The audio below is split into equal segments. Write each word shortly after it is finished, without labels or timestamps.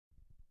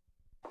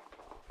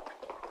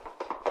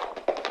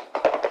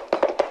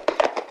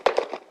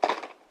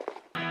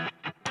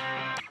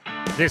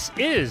This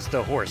is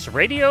the Horse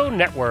Radio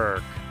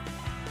Network.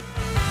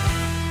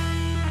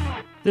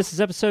 This is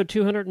episode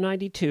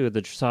 292 of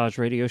the Dressage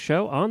Radio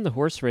Show on the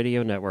Horse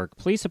Radio Network.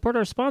 Please support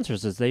our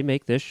sponsors as they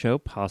make this show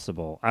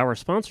possible. Our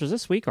sponsors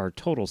this week are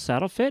Total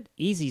Saddle Fit,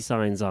 Easy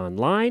Signs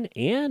Online,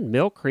 and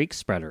Mill Creek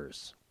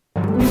Spreaders.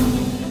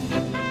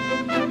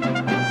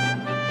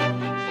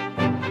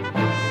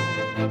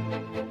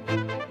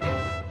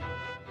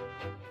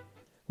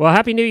 Well,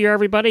 Happy New Year,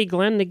 everybody.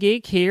 Glenn the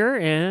Geek here,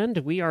 and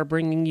we are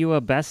bringing you a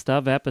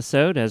best-of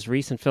episode as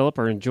Reese and Philip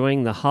are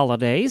enjoying the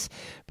holidays,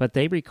 but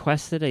they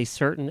requested a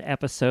certain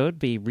episode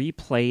be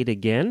replayed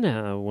again,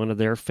 one of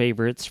their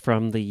favorites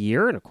from the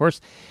year, and of course,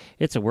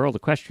 it's a World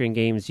Equestrian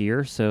Games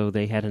year, so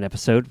they had an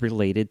episode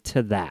related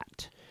to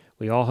that.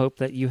 We all hope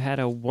that you had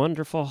a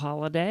wonderful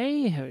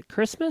holiday,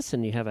 Christmas,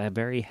 and you have a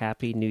very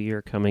happy New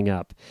Year coming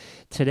up.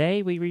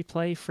 Today, we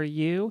replay for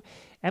you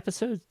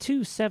episode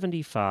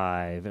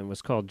 275, and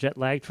was called Jet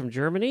Lagged from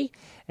Germany.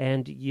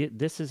 And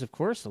this is, of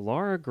course,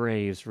 Laura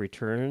Graves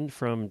returned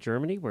from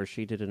Germany, where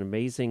she did an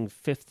amazing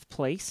 5th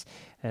place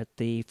at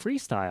the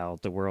freestyle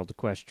at the World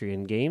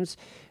Equestrian Games.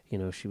 You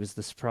know, she was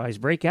the surprise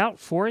breakout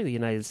for the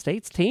United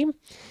States team.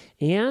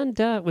 And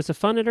it was a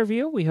fun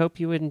interview. We hope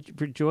you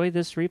enjoy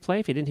this replay.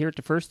 If you didn't hear it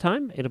the first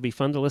time, it'll be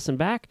fun to listen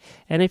back.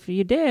 And if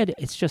you did,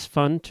 it's just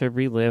fun to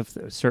relive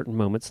certain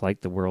moments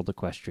like the World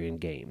Equestrian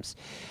Games.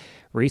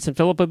 Reese and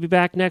Philip will be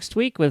back next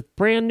week with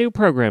brand new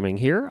programming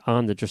here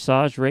on the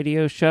Dressage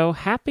Radio Show.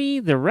 Happy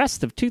the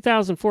rest of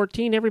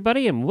 2014,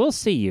 everybody, and we'll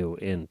see you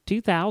in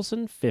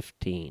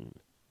 2015.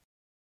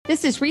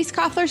 This is Reese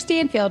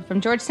Koffler-Stanfield from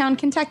Georgetown,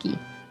 Kentucky.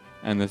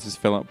 And this is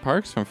Philip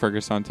Parks from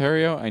Fergus,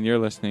 Ontario, and you're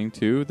listening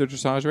to the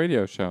Dressage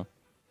Radio Show.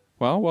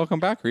 Well,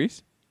 welcome back,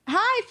 Reese.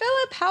 Hi,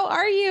 Philip. How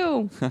are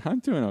you? I'm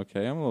doing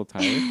okay. I'm a little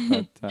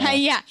tired. But,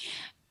 yeah.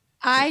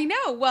 I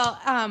know. Well,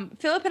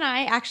 Philip and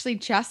I actually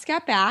just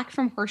got back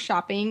from horse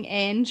shopping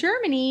in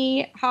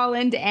Germany,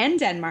 Holland, and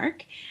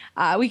Denmark.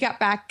 We got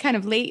back kind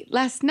of late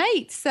last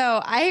night,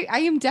 so I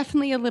am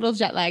definitely a little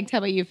jet lagged. How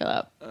about you,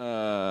 Philip?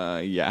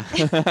 Yeah.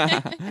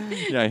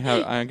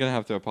 Yeah, I'm going to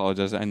have to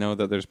apologize. I know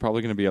that there's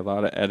probably going to be a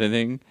lot of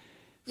editing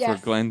for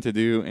Glenn to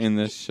do in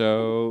this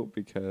show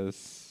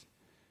because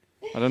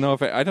I don't know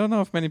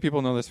if many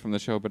people know this from the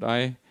show, but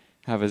I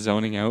have a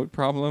zoning out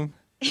problem.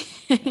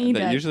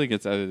 That usually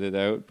gets edited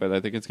out, but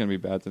I think it's going to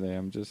be bad today.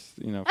 I'm just,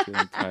 feeling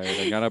tired.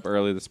 I got up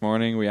early this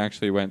morning. We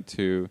actually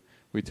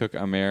we took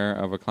a mare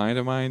of a client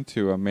of mine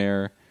to a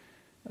mare,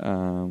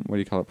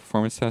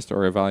 performance test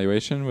or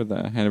evaluation with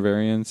the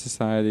Hanoverian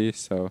Society.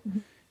 So,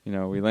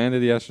 we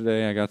landed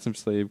yesterday. I got some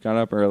sleep, got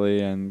up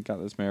early, and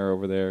got this mare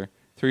over there.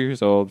 3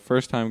 years old,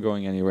 first time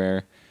going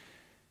anywhere.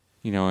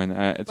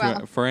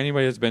 For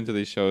anybody that's been to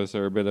these shows,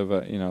 they're a bit of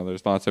a,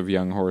 there's lots of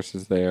young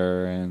horses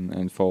there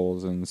and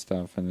foals and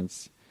stuff, and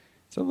it's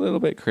a little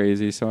bit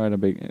crazy. So I had a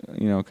big,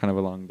 kind of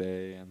a long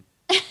day, and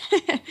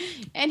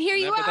and here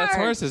you are. But that's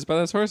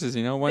horses.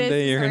 One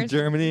day you're in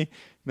Germany,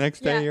 next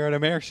day you're at a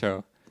mare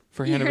show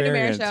for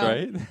Hanoverians,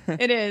 right?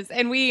 It is,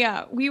 and we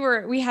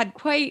had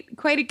quite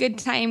a good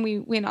time. We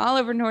went all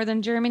over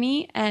northern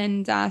Germany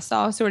and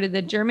saw sort of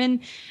the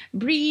German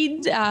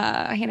breed,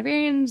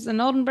 Hanoverians and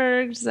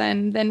Oldenburgs,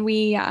 and then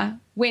we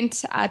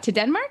went to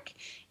Denmark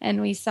and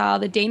we saw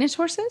the Danish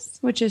horses,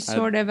 which is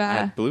sort of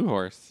a Blue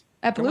Horse.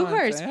 At Blue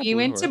Horse, we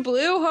went to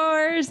Blue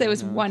Horse. It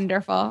was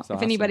wonderful. Awesome.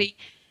 If anybody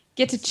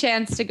gets a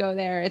chance to go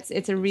there,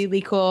 it's a really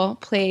cool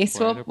place.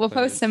 We'll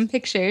post some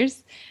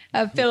pictures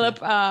of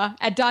Philip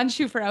at Don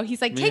Schufero.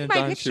 He's like, take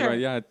my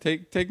picture.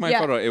 Take my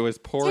photo. It was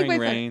pouring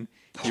rain.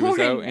 He was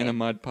out in a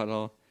mud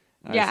puddle.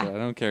 I said, I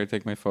don't care.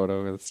 Take my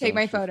photo. Take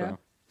my photo.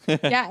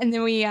 And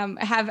then we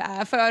have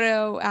a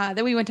photo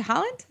that we went to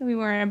Holland. We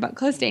were about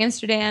close to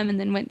Amsterdam and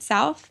then went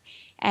south.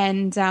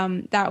 And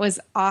that was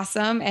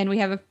awesome. And we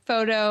have a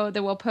photo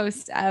that we'll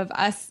post of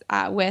us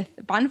with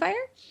Bonfire.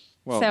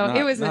 Well, so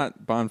it was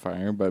not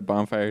Bonfire, but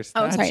Bonfire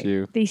statue. Oh,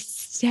 sorry. The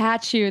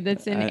statue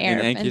that's in Erp. In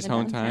Anke's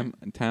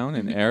hometown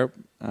in Erp,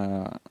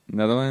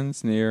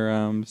 Netherlands, near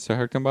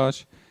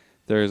Serherkenbosch.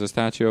 There is a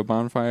statue of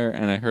Bonfire,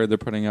 and I heard they're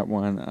putting up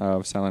one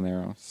of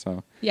Salinero.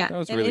 So that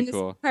was really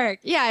cool. Park.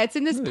 Yeah, it's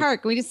in this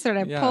park. We just sort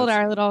of pulled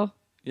our little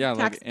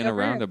like in a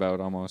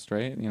roundabout almost,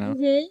 right?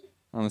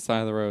 On the side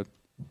of the road.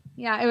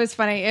 Yeah, it was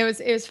funny. It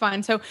was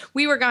fun. So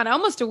we were gone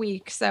almost a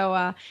week.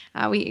 So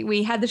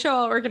we had the show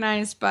all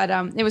organized, but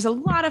it was a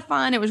lot of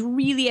fun. It was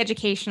really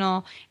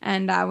educational,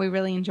 and we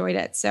really enjoyed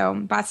it. So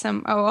bought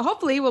some.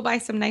 Hopefully we'll buy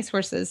some nice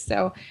horses.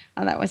 So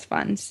that was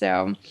fun.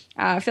 So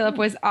Philip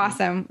was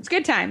awesome. It's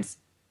good times.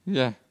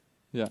 Yeah.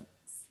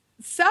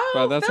 So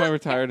well, that's why we're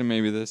tired, and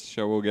maybe this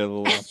show will get a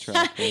little off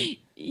track. Right?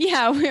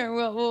 Yeah,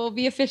 we'll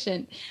be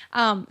efficient.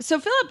 So,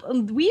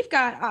 Philip, we've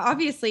got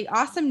obviously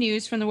awesome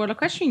news from the World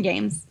Equestrian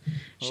Games.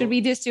 Should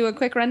we just do a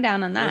quick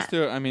rundown on that? Let's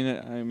do it. I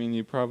mean,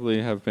 you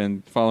probably have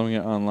been following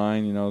it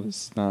online.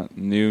 This is not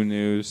new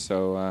news.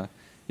 So,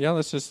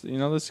 let's just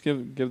let's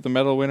give the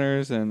medal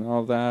winners and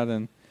all that,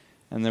 and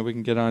then we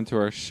can get on to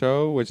our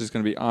show, which is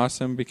going to be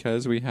awesome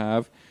because we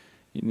have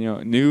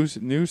new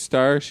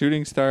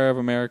shooting star of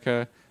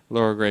America,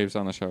 Laura Graves,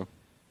 on the show.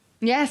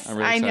 Yes, I'm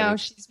really I know.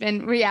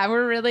 excited.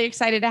 We're really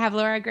excited to have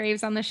Laura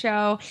Graves on the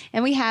show.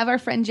 And we have our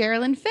friend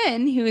Geraldine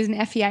Finn, who is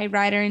an FEI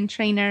rider and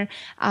trainer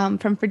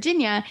from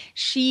Virginia.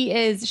 She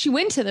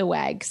went to the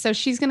WEG, so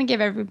she's going to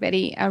give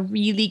everybody a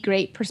really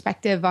great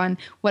perspective on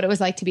what it was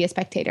like to be a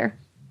spectator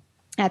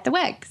at the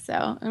WEG.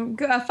 So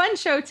a fun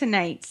show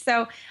tonight.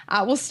 So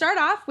we'll start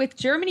off with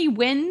Germany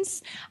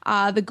wins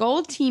the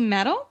gold team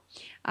medal.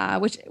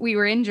 Which we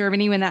were in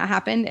Germany when that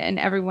happened, and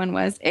everyone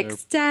was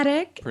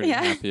ecstatic. Pretty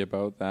happy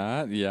about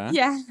that. Yeah.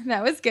 Yeah,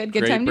 that was good. Good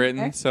Great time to Britain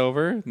be there.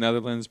 silver,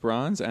 Netherlands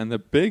bronze, and the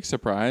big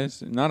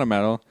surprise, not a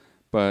medal,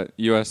 but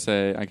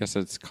USA, I guess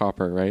it's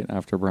copper, right,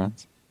 after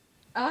bronze?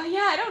 Yeah,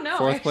 I don't know.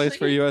 Fourth place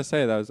for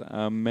USA. That was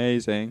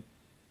amazing.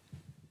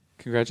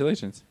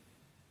 Congratulations.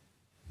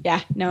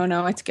 Yeah,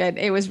 no, it's good.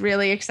 It was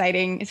really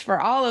exciting. It's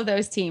for all of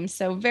those teams.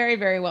 So very,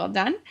 very well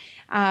done.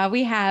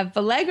 We have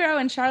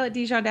Vallegro and Charlotte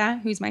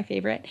Desjardins, who's my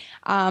favorite.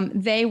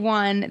 They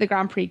won the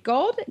Grand Prix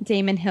gold,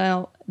 Damon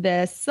Hill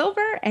the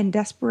silver, and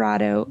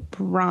Desperado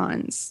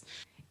bronze.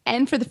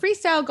 And for the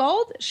freestyle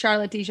gold,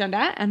 Charlotte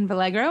Desjardins and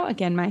Vallegro,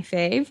 again my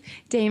fave,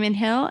 Damon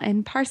Hill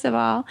and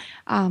Parseval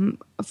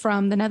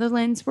from the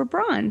Netherlands were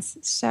bronze.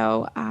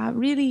 So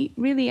really,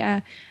 really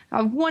a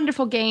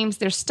wonderful games.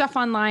 There's stuff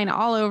online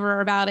all over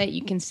about it.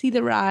 You can see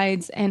the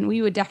rides, and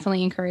we would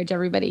definitely encourage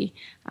everybody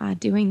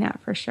doing that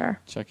for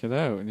sure. Check it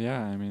out.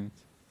 Yeah, I mean,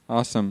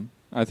 awesome.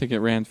 I think it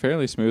ran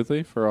fairly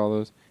smoothly for all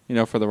those,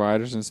 for the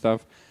riders and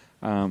stuff.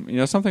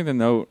 Something to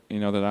note,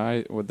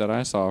 that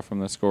I saw from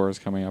the scores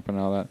coming up and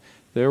all that.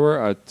 There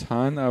were a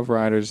ton of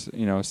riders,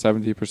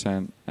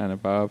 70% and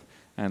above,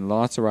 and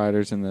lots of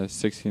riders in the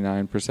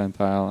 69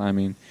 percentile. I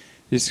mean,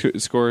 these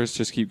scores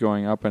just keep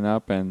going up and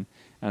up, and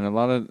a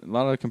lot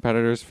of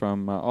competitors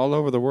from all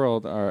over the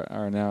world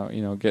are now,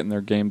 getting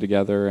their game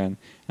together, and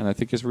I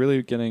think it's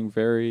really getting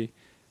very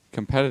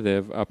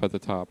competitive up at the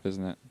top,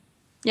 isn't it?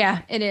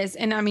 Yeah, it is.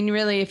 And I mean,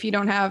 really, if you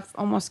don't have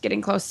almost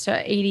getting close to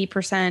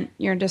 80%,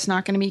 you're just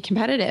not going to be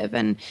competitive.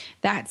 And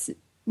that's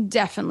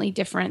definitely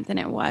different than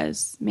it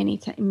was many,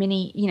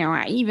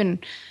 even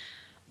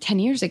 10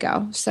 years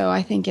ago. So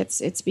I think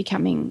it's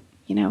becoming,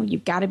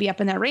 you've got to be up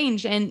in that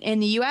range. And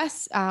in the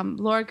U.S.,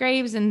 Laura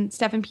Graves and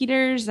Stefan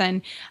Peters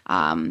and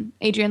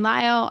Adrian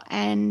Lyle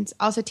and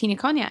also Tina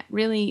Cognac,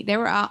 really, they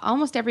were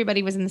almost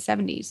everybody was in the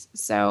 70s.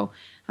 So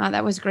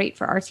that was great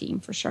for our team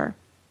for sure.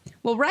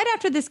 Well, right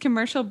after this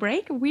commercial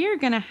break, we're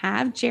going to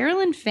have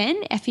Geraldine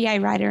Finn, FEI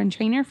rider and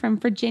trainer from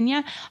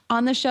Virginia,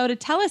 on the show to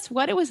tell us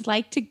what it was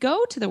like to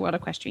go to the World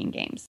Equestrian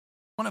Games.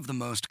 One of the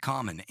most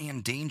common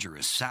and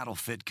dangerous saddle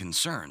fit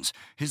concerns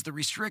is the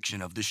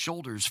restriction of the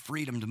shoulder's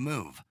freedom to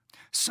move.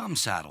 Some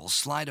saddles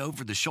slide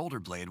over the shoulder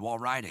blade while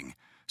riding,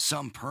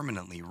 some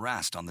permanently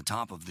rest on the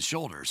top of the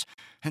shoulders,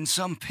 and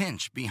some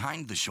pinch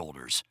behind the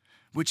shoulders,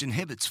 which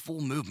inhibits full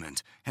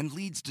movement and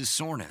leads to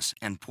soreness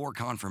and poor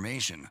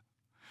conformation.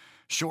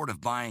 Short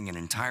of buying an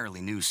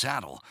entirely new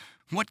saddle,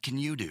 what can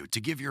you do to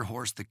give your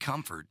horse the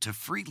comfort to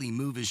freely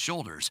move his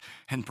shoulders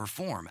and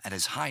perform at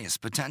his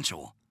highest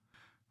potential?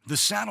 The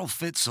saddle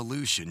fit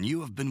solution you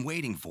have been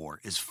waiting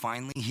for is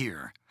finally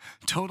here.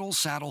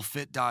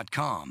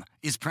 TotalSaddleFit.com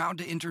is proud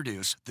to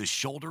introduce the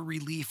Shoulder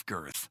Relief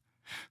Girth.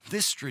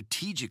 This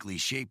strategically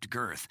shaped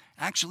girth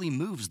actually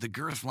moves the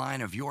girth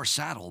line of your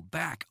saddle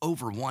back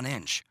over 1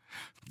 inch,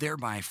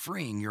 thereby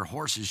freeing your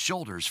horse's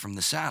shoulders from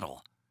the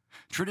saddle.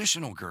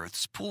 Traditional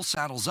girths pull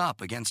saddles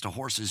up against a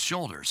horse's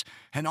shoulders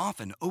and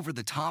often over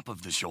the top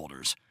of the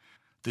shoulders.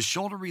 The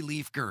Shoulder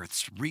Relief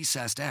Girth's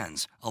recessed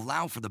ends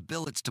allow for the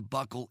billets to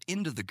buckle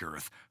into the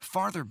girth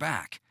farther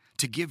back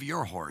to give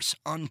your horse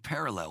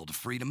unparalleled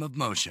freedom of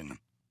motion.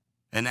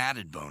 An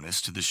added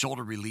bonus to the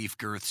Shoulder Relief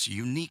Girth's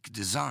unique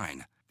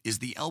design is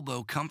the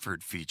elbow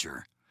comfort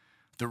feature.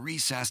 The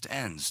recessed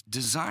ends,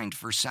 designed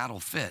for saddle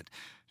fit,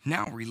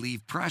 now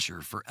relieve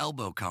pressure for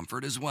elbow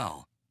comfort as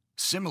well.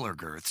 Similar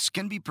girths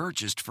can be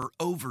purchased for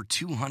over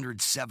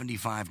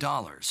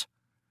 $275.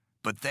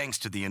 But thanks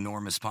to the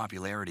enormous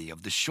popularity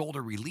of the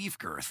Shoulder Relief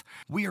Girth,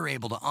 we are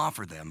able to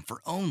offer them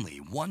for only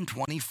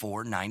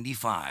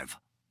 $124.95.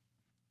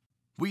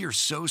 We are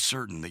so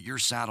certain that your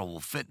saddle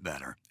will fit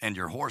better and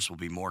your horse will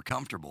be more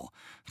comfortable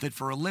that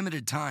for a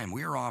limited time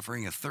we are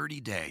offering a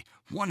 30-day,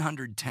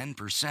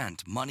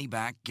 110%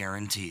 money-back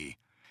guarantee.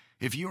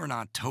 If you are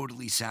not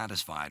totally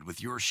satisfied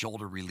with your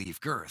Shoulder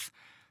Relief Girth,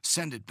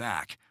 send it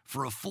back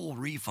for a full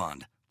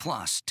refund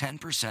plus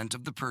 10%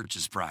 of the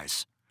purchase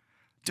price.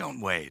 Don't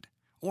wait.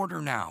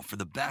 Order now for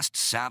the best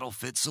saddle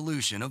fit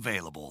solution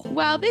available.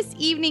 Well, this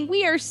evening,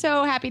 we are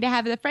so happy to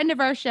have the friend of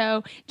our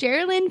show,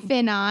 Geraldine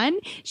Finn, on.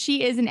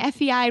 She is an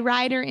FEI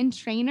rider and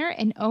trainer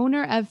and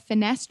owner of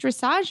Finesse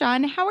Dressage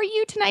on. How are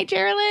you tonight,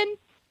 Geraldine?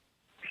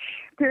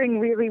 Doing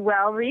really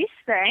well, Reese.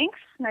 Thanks.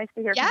 Nice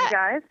to hear from you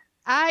guys.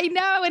 I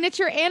know, and it's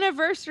your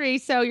anniversary,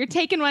 so you're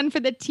taking one for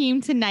the team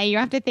tonight. You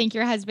have to thank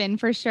your husband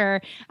for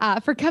sure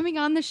for coming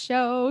on the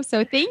show,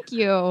 so thank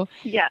you.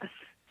 Yes,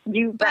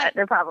 you bet,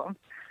 no problem.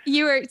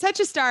 You were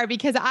such a star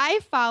because I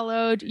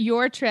followed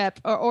your trip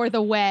or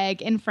the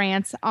WEG in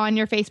France on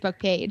your Facebook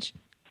page.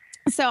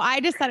 So I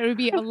just thought it would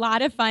be a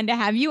lot of fun to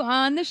have you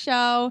on the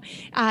show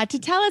to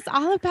tell us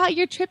all about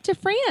your trip to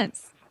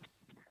France.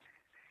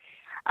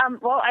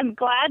 Well, I'm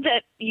glad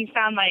that you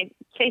found my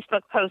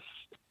Facebook posts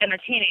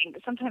entertaining.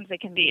 Sometimes they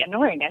can be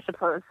annoying, I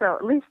suppose. So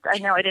at least I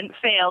know I didn't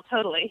fail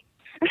totally.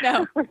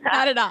 No,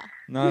 not at all.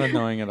 Not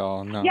annoying at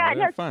all. No, Yeah,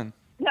 they're fun.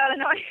 Not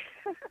annoying.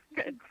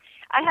 Good.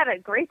 I had a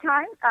great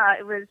time.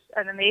 It was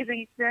an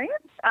amazing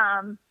experience.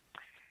 I'll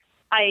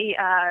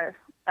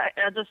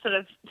just sort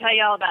of tell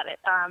you all about it.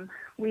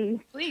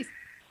 Please.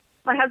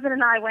 My husband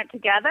and I went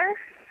together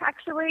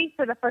actually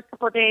for the first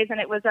couple of days, and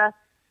it was a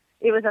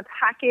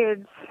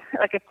package,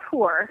 like a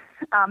tour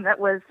that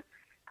was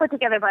put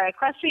together by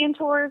Equestrian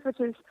Tours, which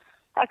is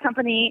a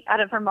company out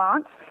of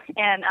Vermont,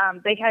 and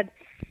they had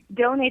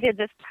donated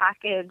this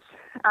package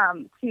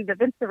to the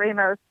Vince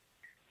Ramos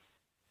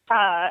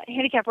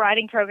handicap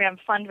riding program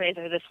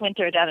fundraiser this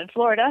winter down in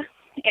Florida,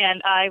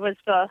 and I was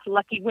the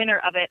lucky winner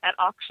of it at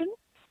auction.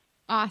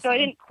 Awesome. So I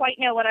didn't quite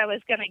know what I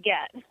was going to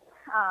get.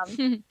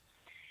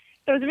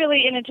 So it was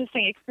really an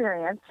interesting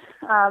experience.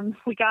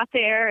 We got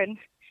there and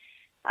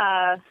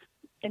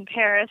in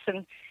Paris,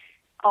 and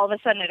all of a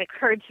sudden it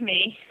occurred to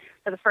me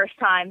for the first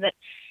time that,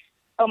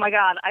 oh my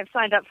God, I've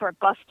signed up for a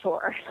bus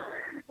tour.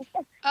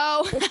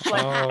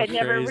 I'd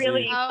never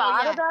really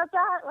thought about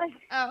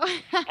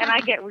that. And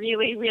I get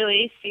really,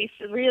 really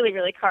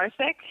car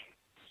sick.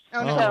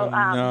 Oh, no. So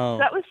No.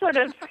 that was sort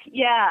of,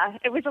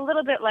 it was a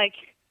little bit like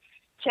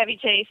Chevy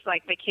Chase,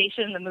 like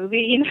Vacation, the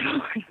movie, you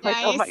know, like,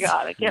 Nice. oh my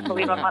God, I can't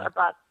believe I'm on a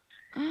bus.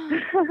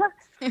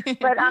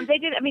 But they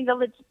did, I mean,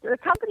 the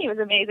company was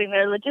amazing.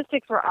 Their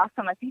logistics were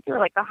awesome. I think there were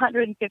like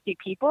 150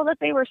 people that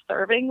they were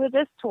serving with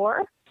this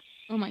tour.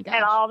 Oh my gosh.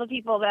 And all the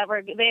people that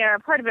were there,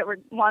 part of it were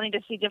wanting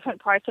to see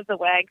different parts of the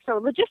WAG. So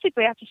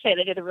logistically, I have to say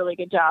they did a really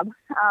good job.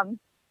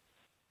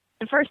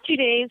 The first 2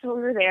 days we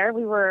were there,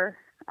 we were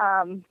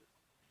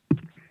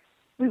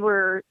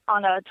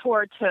on a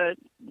tour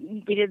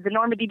we did the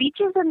Normandy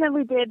beaches, and then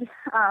we did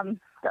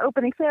the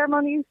opening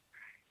ceremonies,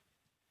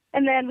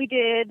 and then we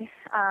did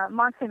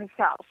Mont Saint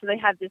Michel. So they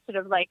had this sort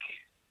of like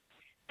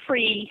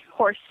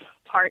pre-horse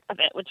part of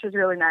it, which was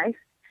really nice.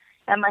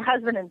 And my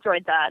husband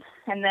enjoyed that.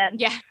 And then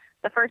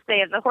the first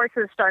day of the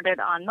horses started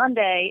on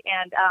Monday,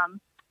 and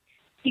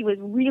he was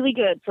really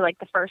good for like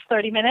the first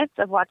 30 minutes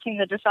of watching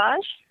the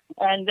dressage,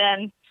 and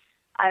then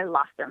I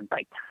lost him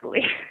like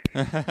totally.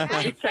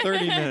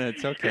 30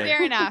 minutes, okay.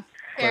 Fair enough.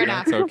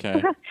 That's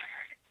okay.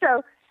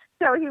 So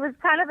he was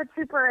kind of a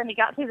trooper, and he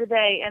got through the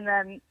day, and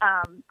then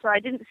so I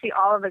didn't see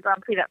all of the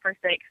Grand Prix that first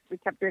day because we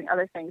kept doing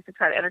other things to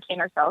try to entertain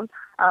ourselves.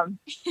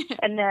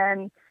 And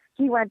then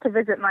he went to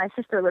visit, my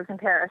sister lives in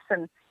Paris,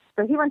 and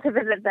so he went to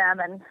visit them,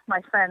 and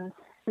my friend,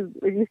 who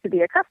used to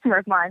be a customer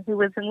of mine, who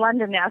lives in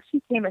London now,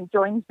 she came and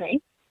joined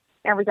me,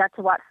 and we got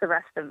to watch the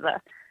rest of the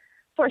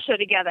horse show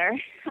together.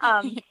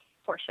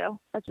 Horse show,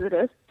 that's what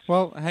it is.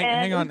 Well,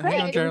 hang on,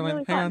 Geraldine,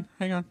 really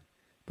hang on.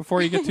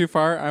 Before you get too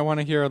far, I want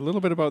to hear a little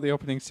bit about the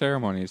opening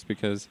ceremonies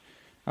because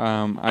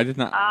I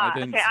didn't.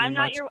 Okay, see I'm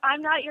not much.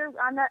 I'm not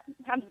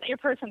your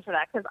person for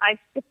that because I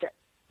skipped it.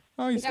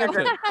 Oh, you skipped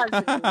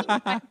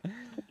it.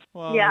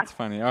 Well, Yeah. that's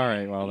funny. All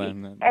right, well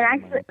then. And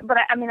actually, but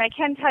I mean, I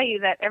can tell you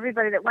that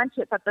everybody that went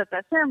to it thought that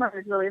the ceremony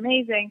was really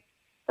amazing.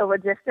 The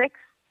logistics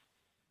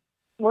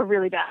were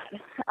really bad.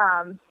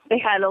 They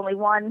had only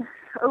one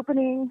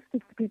opening to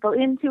get people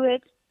into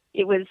it.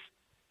 It was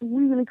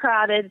really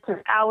crowded. It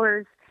took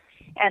hours.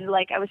 And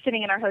like I was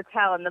sitting in our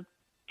hotel, and the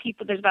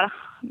people, there's about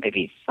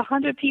maybe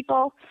 100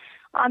 people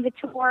on the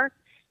tour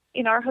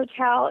in our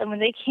hotel. And when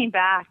they came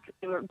back,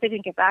 they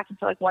didn't get back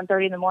until like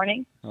 1:30 in the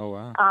morning. Oh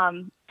wow.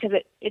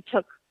 Because it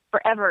took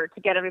forever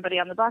to get everybody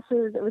on the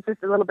buses. It was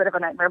just a little bit of a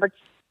nightmare. But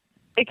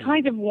it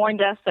kind of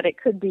warned us that it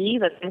could be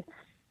that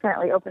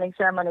apparently opening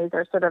ceremonies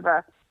are sort of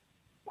a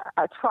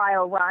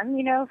trial run,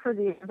 you know, for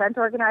the event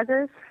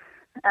organizers.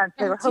 And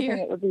they were hoping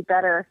it would be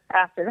better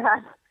after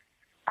that.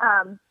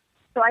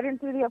 So I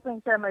didn't do the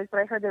opening ceremonies, but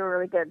I heard they were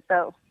really good.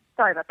 So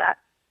sorry about that.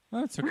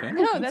 Well, that's okay.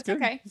 No, that's good.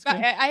 okay. That's But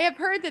good. I have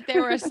heard that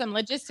there were some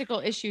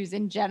logistical issues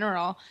in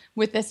general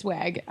with this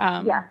WAG.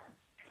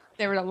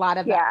 There were a lot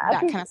of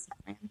that kind of stuff.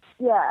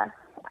 Yeah.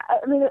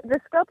 I mean, the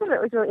scope of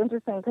it was really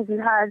interesting because you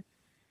had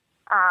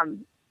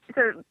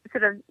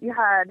you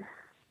had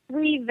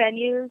three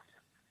venues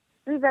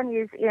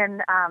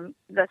in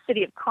the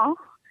city of Caen,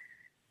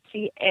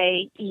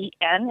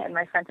 Caen, and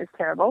my French is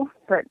terrible,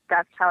 but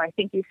that's how I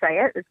think you say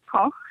it. It's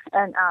Caen,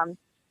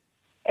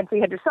 and so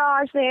you had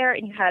dressage there,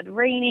 and you had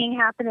reining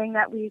happening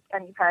that week,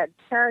 and you had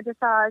para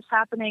dressage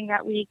happening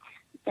that week,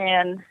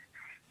 and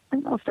I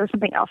don't know if there was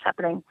something else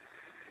happening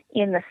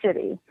in the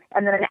city.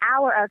 And then an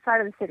hour outside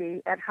of the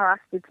city at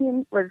Haras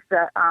Dutin was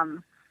the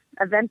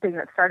eventing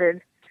that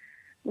started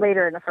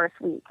later in the first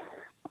week.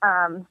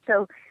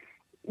 So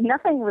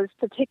nothing was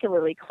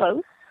particularly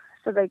close.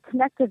 So they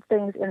connected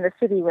things in the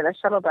city with a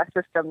shuttle bus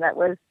system that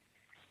was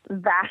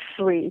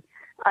vastly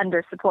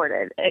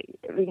under-supported. I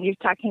mean, you're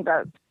talking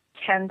about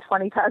 10,000,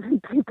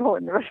 20,000 people,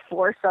 and there were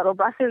 4 shuttle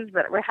buses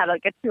that had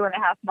like a 2.5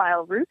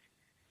 mile route.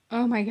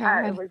 Oh my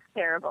God. It was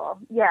terrible.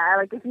 Yeah,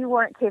 like if you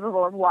weren't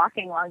capable of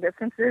walking long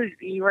distances,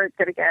 you weren't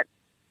going to get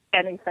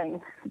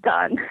anything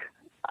done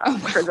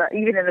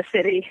even in the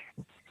city.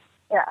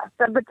 Yeah,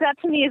 but that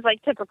to me is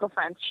like typical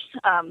French.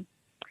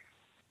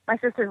 My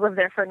sister's lived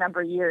there for a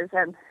number of years,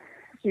 and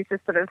she's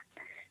just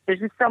there's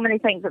just so many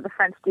things that the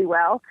French do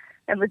well,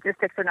 and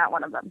logistics are not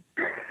one of them.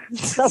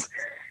 So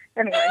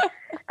anyway.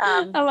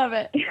 I love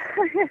it.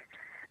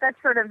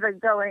 That's sort of the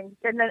going,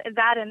 and then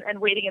that and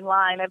waiting in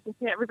line.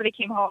 Everybody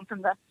came home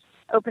from the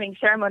opening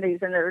ceremonies,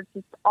 and there was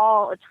just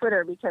all a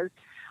Twitter because,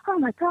 oh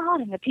my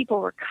God, and the people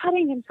were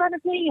cutting in front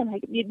of me,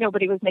 and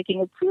nobody was making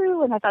a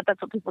queue, and I thought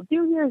that's what people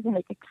do here is they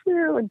make a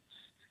queue, and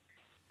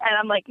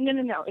I'm like,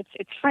 no,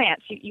 it's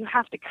France. You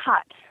have to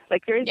cut.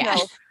 Like there is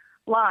no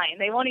line.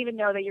 They won't even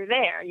know that you're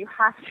there. You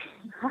have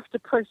to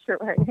push your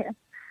way in.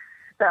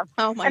 So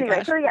anyway,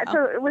 gosh. So yeah,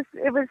 so it was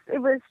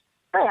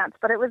France,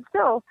 but it was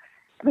still.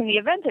 I mean, the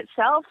event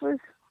itself was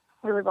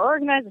really well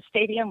organized. The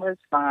stadium was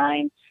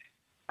fine.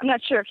 I'm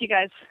not sure if you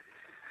guys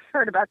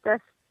heard about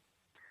this,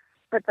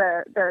 but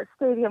the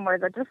stadium where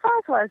the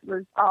dressage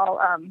was all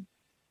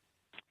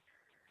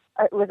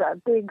it was a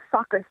big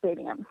soccer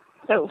stadium,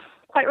 so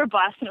quite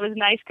robust, and it was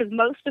nice because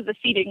most of the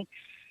seating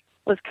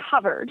was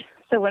covered.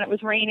 So when it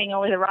was raining,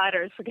 only the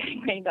riders were getting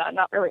rained on,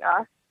 not really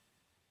us.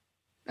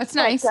 That's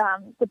nice.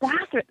 But, the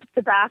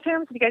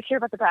bathrooms. Did you guys hear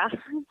about the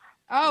bathrooms?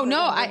 Oh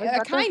no, I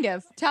kind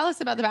of. Tell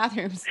us about the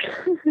bathrooms.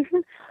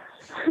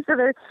 So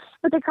they're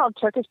what they call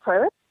Turkish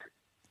toilets.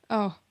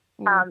 Oh.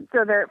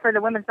 So they're for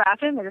the women's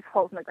bathroom. They're just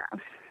holes in the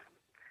ground.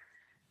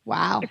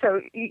 Wow.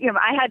 So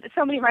I had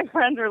so many of my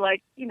friends were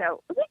like, in their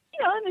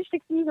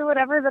 60s or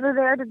whatever that are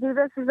there to do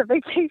this as a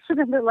vacation,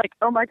 and they're like,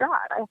 oh my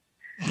God,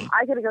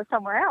 I got to go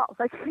somewhere else.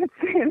 I can't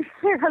stay in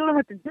here. I don't know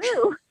what to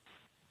do.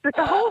 Just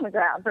a hole in the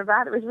ground. So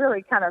that it was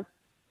really kind of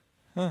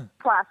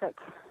classic.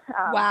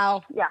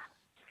 Wow. Yeah.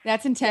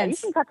 That's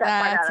intense. Yeah, you can cut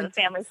that part out of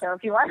the family show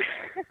if you want.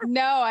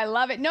 No, I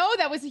love it. No,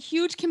 that was a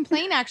huge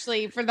complaint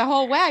actually for the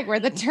whole WAG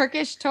were the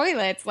Turkish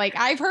toilets. Like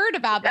I've heard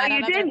about that. Oh,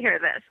 you did hear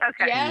this?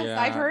 Okay. Yes,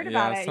 I've heard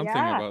about it. Something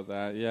about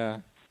that.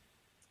 Yeah.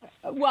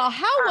 Well,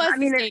 how was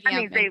the stadium?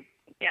 How was the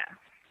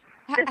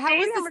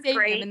stadium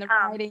great. and the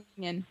riding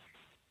and?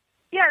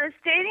 Yeah, the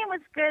stadium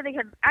was good.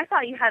 I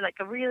thought you had like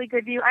a really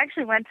good view. I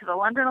actually went to the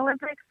London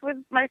Olympics with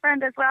my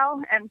friend as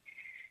well, and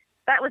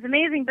that was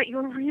amazing. But you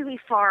were really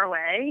far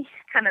away,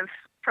 kind of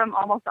from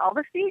almost all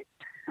the seats.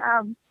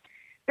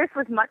 This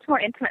was much more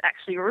intimate,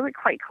 actually. You were really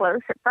quite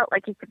close. It felt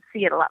like you could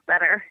see it a lot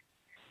better.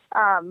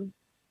 And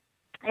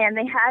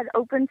they had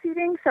open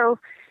seating, so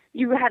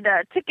you had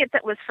a ticket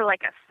that was for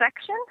like a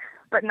section,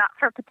 but not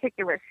for a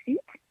particular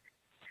seat.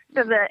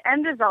 So the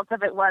end result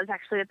of it was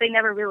actually that they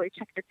never really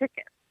checked the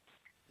ticket.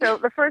 So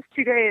the first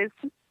 2 days,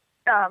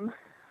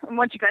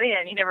 once you got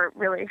in, you never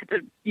really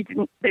they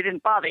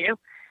didn't bother you.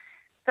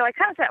 So I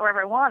kind of sat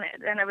wherever I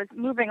wanted, and I was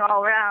moving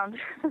all around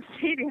the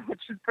stadium,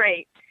 which was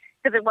great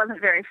because it wasn't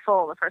very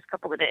full the first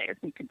couple of days.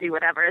 You could do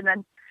whatever. And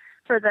then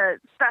for the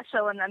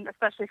special, and then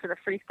especially for the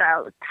freestyle,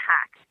 it was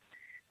packed.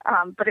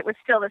 But it was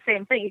still the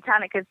same thing. You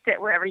kind of could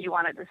sit wherever you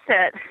wanted to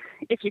sit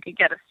if you could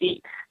get a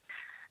seat.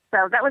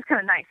 So that was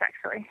kind of nice,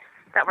 actually.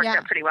 That worked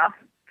out pretty well.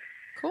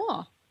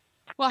 Cool.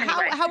 Well,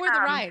 anyway, how were the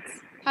rides?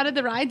 How did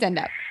the rides end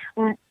up?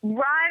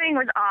 Riding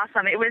was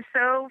awesome. It was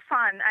so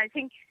fun. I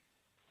think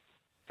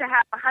to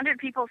have 100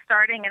 people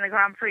starting in the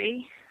Grand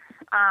Prix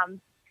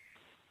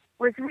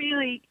was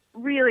really,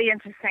 really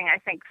interesting, I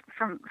think,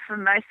 from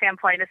my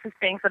standpoint. This is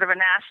being sort of a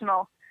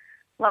national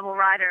level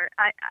rider.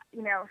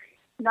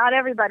 Not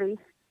everybody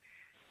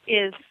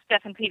is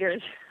Stefan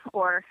Peters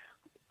or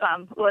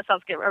Louis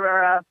Salzgiver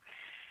or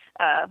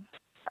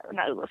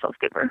not Louis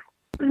Salzgiver.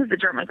 This is the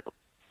German.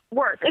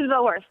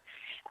 Isabel Worth.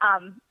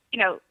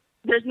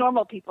 There's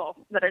normal people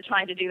that are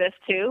trying to do this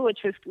too,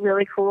 which was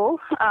really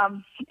cool.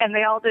 And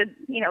they all did.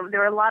 There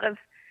were a lot of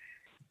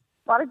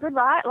good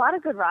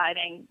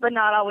riding, but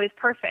not always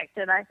perfect.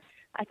 And I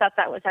thought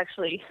that was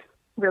actually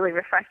really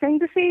refreshing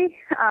to see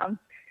all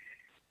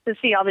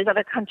these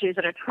other countries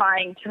that are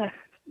trying to,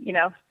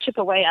 chip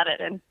away at it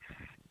and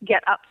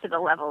get up to the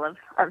level of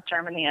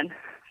Germany and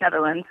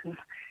Netherlands and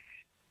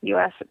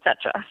U.S.,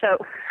 etc. So,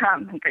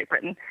 and Great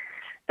Britain.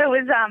 So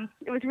it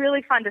was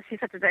really fun to see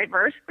such a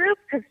diverse group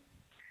because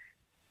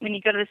when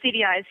you go to the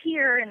CDIs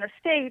here in the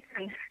States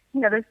and,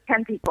 there's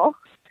 10 people,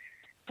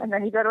 and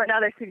then you go to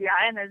another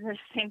CDI and there's the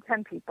same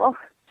 10 people.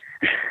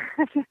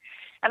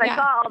 And I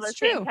saw all the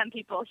same 10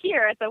 people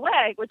here at the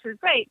WEG, which was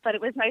great, but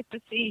it was nice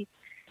to see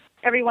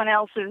everyone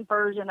else's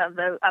version of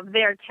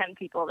their 10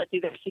 people that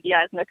do their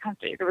CDIs in their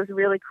countries. It was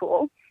really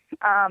cool.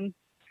 There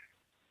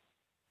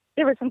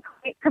were some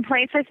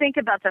complaints, I think,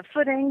 about the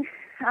footing.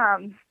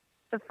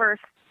 The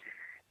first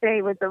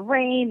day with the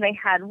rain, they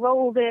had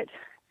rolled it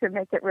to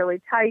make it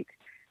really tight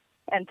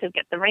and to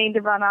get the rain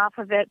to run off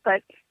of it.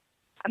 But,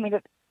 I mean,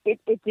 it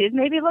did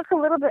maybe look a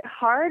little bit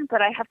hard,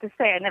 but I have to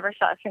say I never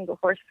saw a single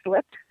horse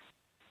slip,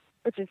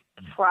 which is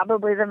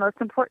probably the most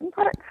important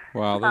part.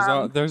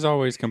 Well, there's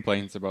always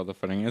complaints about the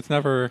footing. It's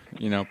never,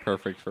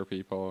 perfect for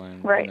people.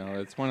 And, right.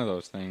 It's one of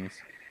those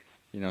things.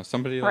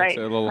 Somebody likes it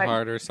a little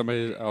harder.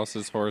 Somebody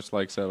else's horse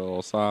likes it a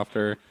little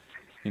softer.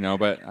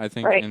 But I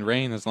think in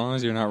rain, as long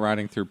as you're not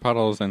riding through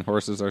puddles and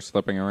horses are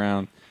slipping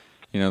around,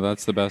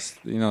 that's the best.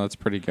 That's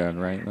pretty good,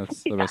 right?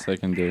 That's the best they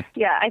can do.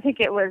 Yeah, I think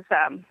it was.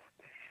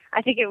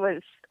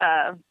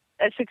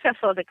 As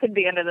successful as it could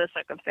be under those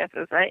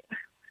circumstances, right?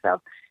 So,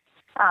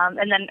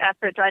 and then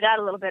after it dried out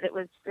a little bit, it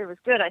was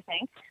good, I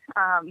think.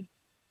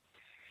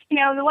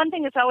 The one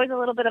thing that's always a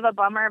little bit of a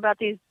bummer about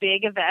these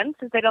big events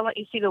is they don't let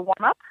you see the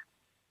warm up.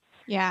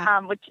 Yeah.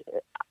 Which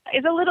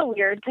is a little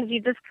weird because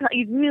you'd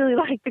really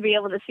like to be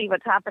able to see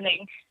what's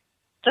happening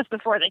just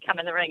before they come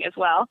in the ring as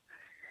well.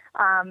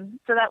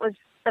 So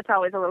that's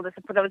always a little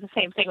disappointing. That was the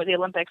same thing with the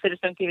Olympics. They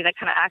just don't give you that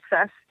kind of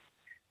access.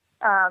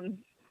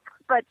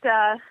 But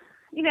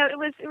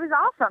it was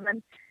awesome,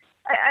 and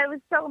I was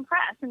so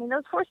impressed. I mean,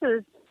 those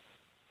horses,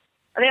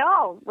 they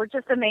all were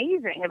just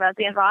amazing about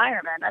the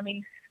environment. I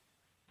mean,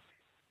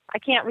 I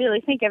can't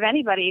really think of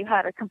anybody who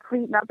had a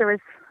complete. There was,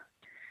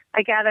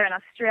 I gather, an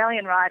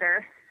Australian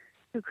rider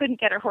who couldn't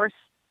get her horse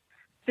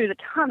through the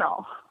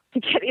tunnel to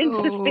get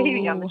into the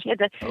stadium. And she had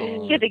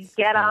to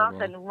get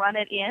off and run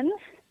it in.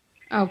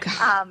 Oh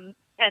God.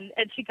 And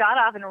she got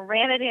off and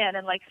ran it in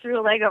and threw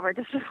a leg over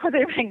just before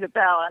they rang the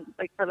bell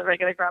for the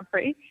regular Grand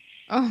Prix.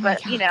 Oh my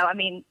God. I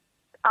mean,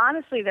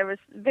 honestly, there was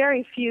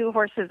very few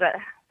horses that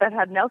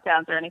had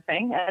meltdowns or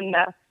anything, and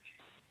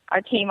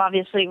our team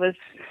obviously was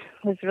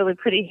really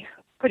pretty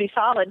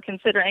solid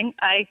considering.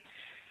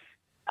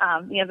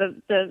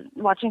 The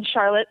watching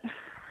Charlotte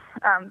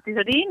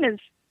Dizardine is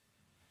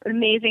an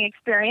amazing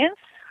experience.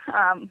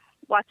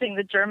 Watching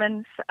the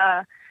Germans,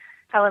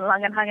 Helen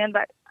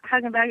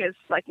Hagenberg is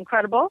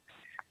incredible.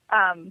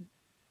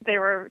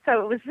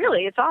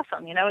 It's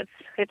awesome.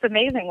 It's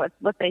amazing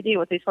what they do,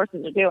 what these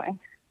horses are doing.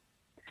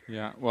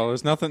 Yeah, well,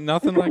 there's nothing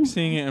like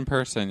seeing it in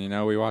person.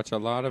 We watch a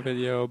lot of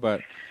video,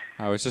 but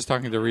I was just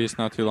talking to Reese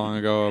not too long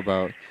ago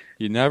about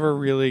you never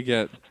really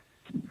get,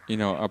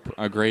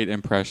 a great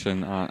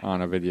impression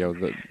on a video.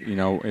 That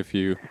if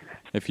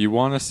you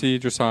want to see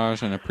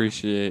dressage and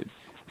appreciate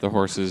the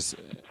horses,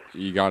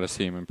 you got to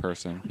see them in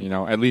person.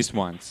 At least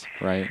once,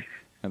 right?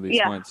 At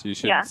least once. You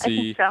should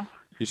see. I think so.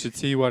 You should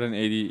see what an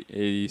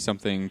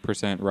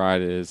 80-something%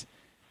 ride is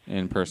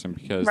in person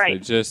because it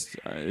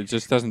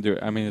just doesn't do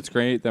it. I mean, it's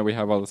great that we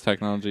have all this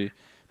technology,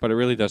 but it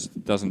really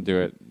doesn't do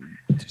it.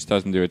 It just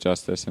doesn't do it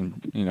justice,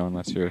 and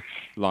unless you're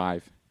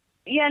live.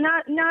 Yeah,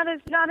 not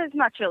as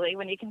much really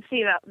when you can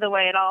see the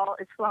way it all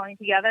is flowing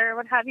together or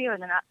what have you,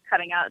 and they're not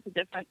cutting out the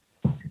different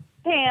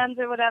pans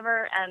or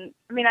whatever. And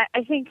I mean,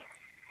 I think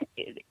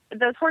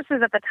those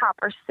horses at the top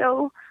are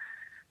so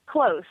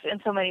close in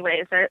so many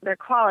ways. Their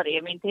quality.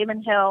 I mean,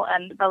 Damon Hill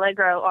and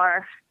Vallegro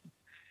are.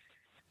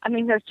 I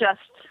mean, it's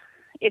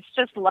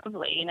just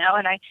lovely,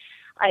 And I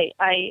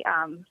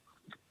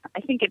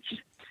think it's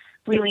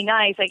really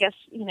nice. I guess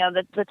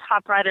the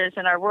top riders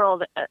in our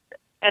world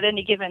at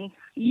any given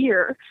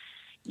year,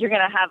 you're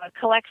going to have a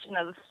collection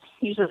of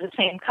usually the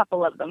same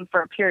couple of them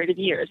for a period of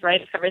years,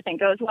 right? If everything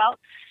goes well.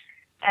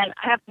 And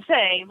I have to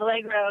say,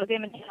 Vallegro,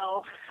 Damon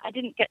Hill, I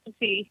didn't get to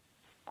see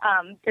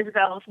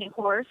Isabel's new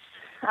horse.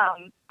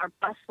 Our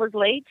bus was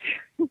late.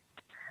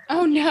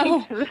 Oh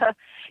no!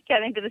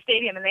 Getting to the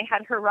stadium, and they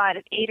had her ride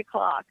at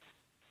 8:00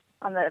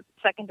 on the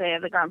second day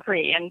of the Grand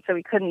Prix, and so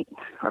we couldn't,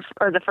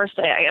 or the first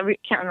day. I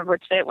can't remember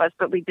which day it was,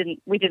 but we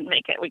didn't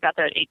make it. We got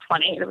there at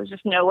 8:20. There was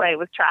just no way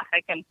with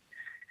traffic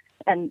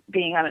and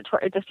being on a tour.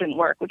 It just didn't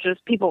work, which is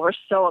people were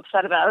so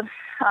upset about.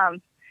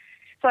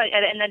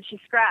 And then she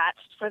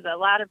scratched for the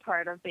latter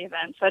part of the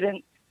event, so I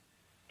didn't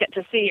get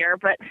to see her,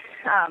 but.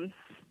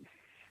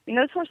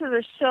 Those horses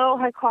are so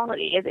high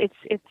quality.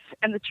 It's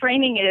and the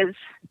training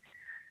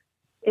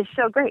is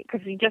so great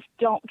because you just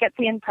don't get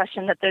the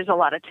impression that there's a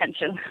lot of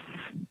tension.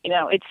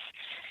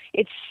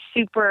 It's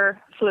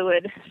super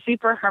fluid,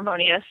 super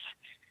harmonious,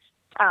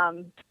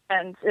 and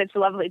it's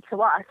lovely to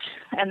watch.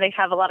 And they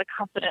have a lot of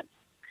confidence.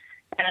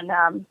 And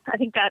I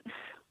think that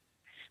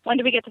when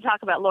do we get to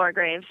talk about Laura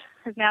Graves?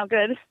 Is now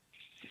good?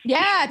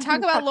 Yeah, talk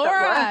about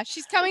Laura.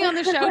 She's coming on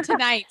the show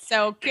tonight,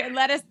 so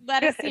let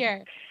us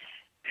hear.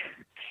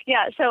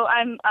 Yeah, so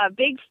I'm a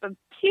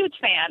huge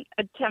fan.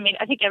 I mean,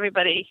 I think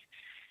everybody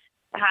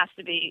has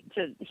to be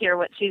to hear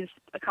what she's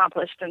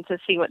accomplished and to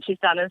see what she's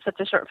done in such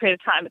a short period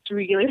of time. It's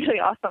really, really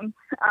awesome.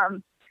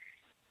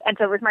 And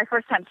so it was my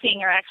first time seeing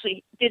her. I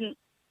actually didn't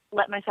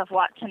let myself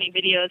watch any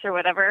videos or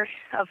whatever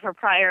of her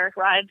prior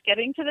rides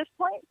getting to this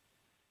point.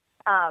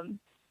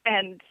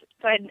 And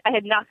so I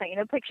had nothing,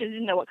 pictures,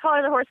 didn't know what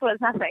color the horse was,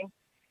 nothing.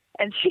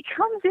 And she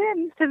comes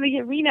in to the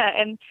arena,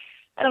 and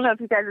I don't know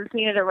if you guys have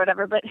seen it or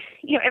whatever, but,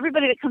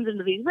 everybody that comes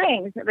into these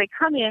rings, they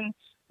come in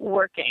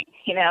working,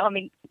 I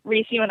mean,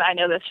 Reese, you and I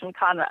know this from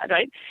Conrad,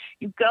 right?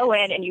 You go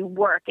in and you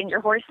work, and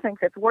your horse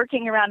thinks it's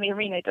working around the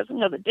arena. It doesn't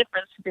know the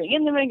difference between being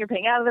in the ring or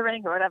being out of the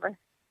ring or whatever.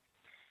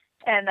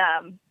 And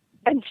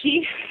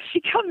she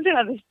comes in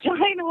on this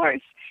giant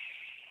horse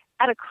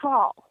at a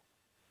crawl.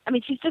 I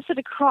mean, she's just at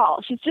a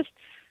crawl. She's just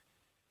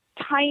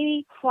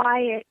tiny,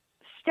 quiet,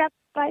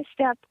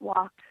 step-by-step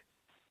walk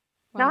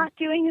not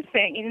doing a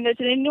thing. And there's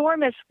an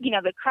enormous,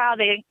 the crowd,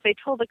 they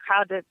told the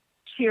crowd to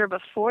cheer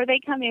before they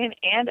come in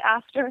and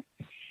after.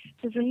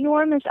 There's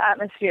enormous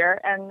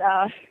atmosphere. And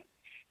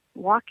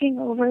walking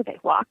over, they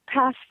walk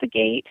past the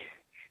gate.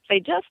 They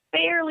just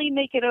barely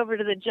make it over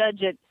to the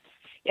judge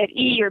at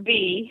E or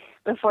B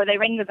before they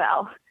ring the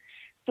bell.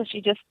 So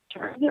she just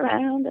turns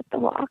around at the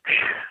walk.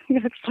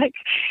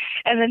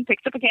 And then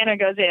picks up a can and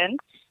goes in.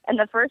 And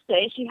the first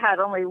day she had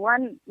only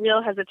one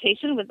real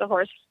hesitation with the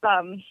horse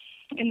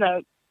in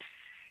the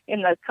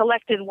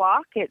collected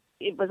walk.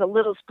 It was a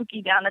little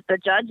spooky down at the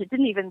judge. It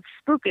didn't even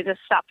spook. It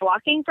just stopped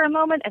walking for a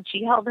moment, and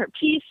she held her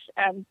peace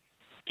and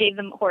gave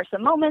the horse a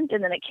moment,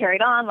 and then it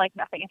carried on like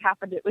nothing had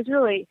happened. It was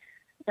really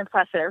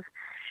impressive.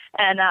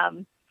 And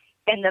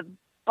the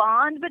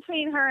bond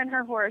between her and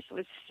her horse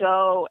was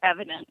so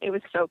evident. It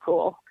was so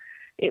cool.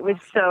 It was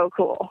so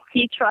cool.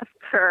 He trusts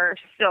her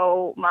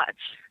so much,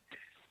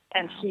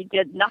 and she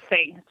did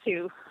nothing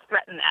to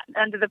threaten that.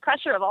 Under the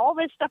pressure of all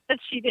this stuff that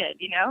she did,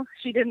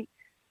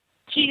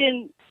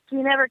 she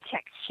never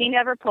kicked, she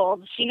never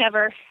pulled, she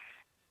never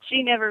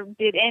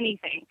did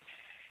anything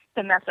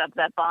to mess up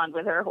that bond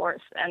with her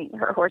horse, and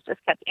her horse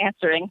just kept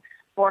answering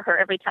for her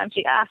every time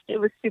she asked. It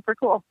was super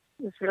cool.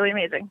 It was really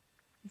amazing.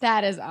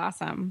 That is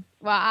awesome.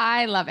 Well,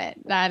 I love it.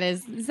 That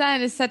is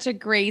such a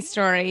great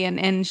story.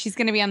 And she's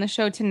going to be on the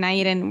show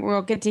tonight, and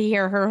we'll get to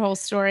hear her whole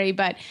story.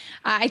 But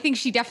I think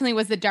she definitely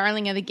was the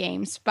darling of the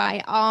games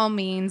by all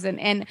means.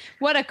 And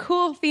what a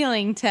cool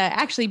feeling to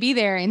actually be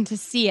there and to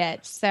see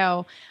it.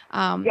 So,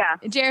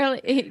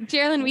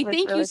 Geraldine, we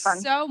thank you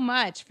so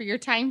much for your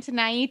time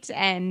tonight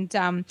and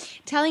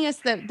telling us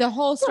the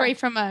whole story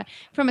from a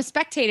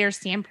spectator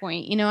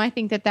standpoint. I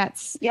think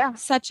that's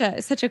such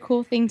a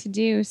cool thing to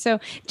do. So,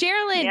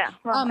 Geraldine,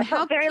 I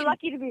felt very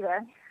lucky to be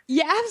there.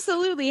 Yeah,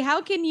 absolutely.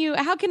 How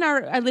can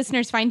our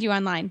listeners find you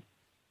online?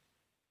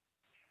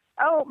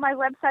 Oh, my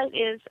website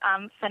is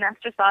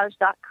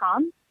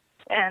finessedressage.com,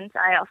 and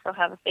I also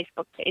have a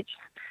Facebook page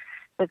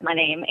with my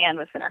name and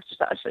with Finesse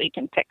Dressage, so you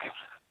can pick.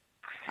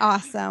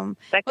 Awesome.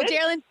 Well,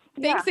 Geraldine,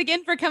 thanks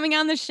again for coming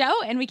on the show,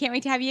 and we can't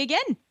wait to have you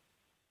again.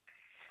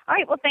 All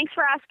right. Well, thanks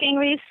for asking,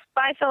 Reese.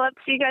 Bye, Philip.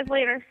 See you guys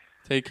later.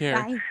 Take care.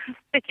 Bye.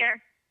 Take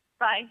care.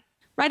 Bye.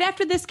 Right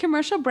after this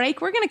commercial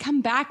break, we're going to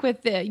come back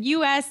with the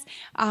U.S.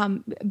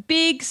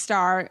 Big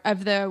star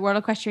of the World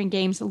Equestrian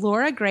Games,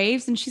 Laura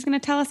Graves, and she's going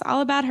to tell us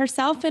all about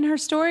herself and her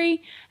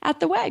story at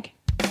the WEG.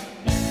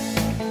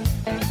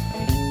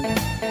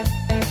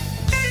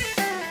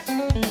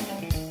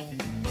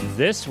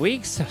 This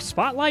week's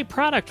spotlight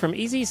product from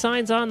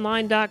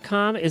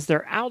EasySignsOnline.com is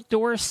their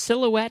outdoor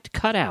silhouette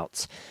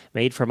cutouts.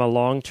 Made from a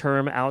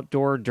long-term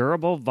outdoor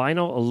durable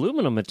vinyl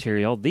aluminum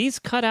material, these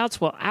cutouts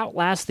will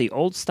outlast the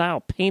old-style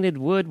painted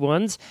wood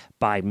ones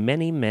by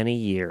many, many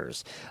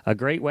years. A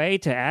great way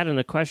to add an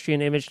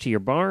equestrian image to your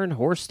barn,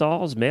 horse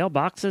stalls,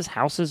 mailboxes,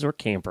 houses, or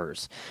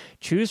campers.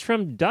 Choose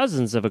from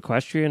dozens of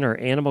equestrian or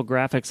animal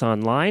graphics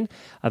online,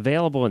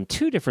 available in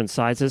 2 different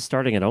sizes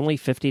starting at only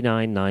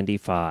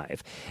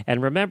 $59.95.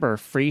 And remember,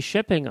 free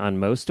shipping on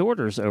most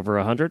orders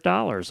over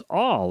 $100,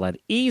 all at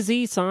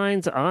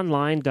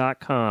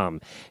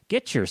EasySignsOnline.com.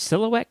 Get your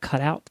silhouette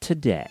cutout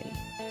today.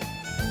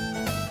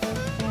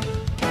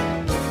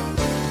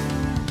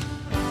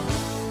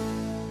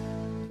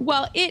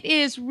 Well, it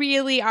is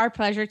really our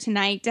pleasure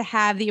tonight to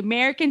have the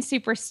American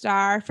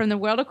superstar from the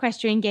World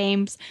Equestrian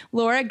Games,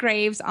 Laura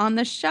Graves, on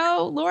the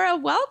show. Laura,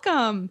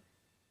 welcome.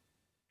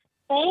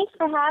 Thanks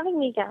for having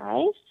me,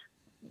 guys.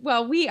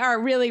 Well, we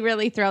are really,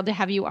 really thrilled to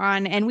have you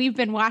on. And we've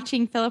been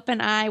watching, Philip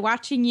and I,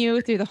 watching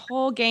you through the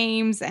whole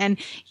games and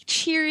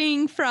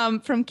cheering from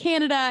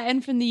Canada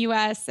and from the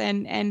U.S.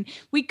 And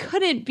we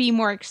couldn't be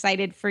more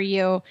excited for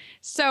you.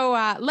 So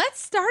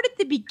let's start at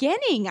the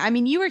beginning. I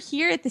mean, you were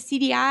here at the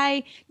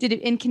CDI, did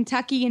it in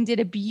Kentucky, and did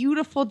a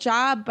beautiful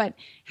job. But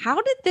how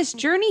did this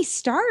journey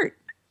start?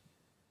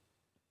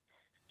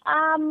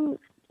 I've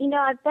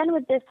been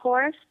with this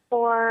horse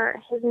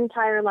for his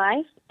entire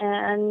life,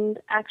 and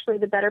actually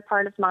the better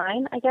part of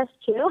mine, I guess,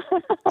 too. So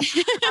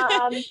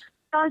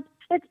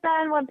it's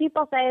been, when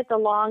people say it's a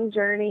long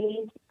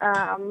journey,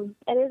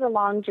 it is a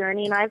long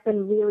journey, and I've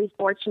been really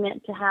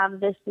fortunate to have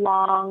this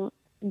long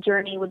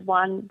journey with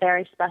one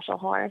very special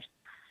horse.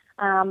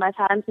 I've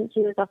had him since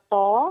he was a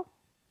foal,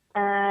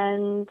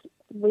 and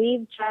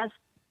we've just,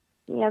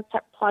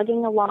 kept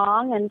plugging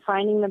along and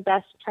finding the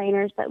best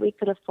trainers that we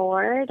could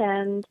afford,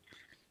 and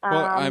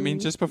well, I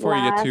mean, just before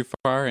you get too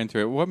far into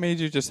it, what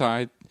made you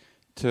decide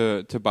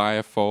to buy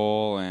a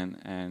foal, and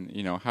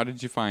how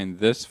did you find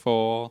this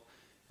foal,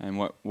 and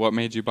what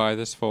made you buy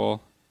this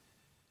foal?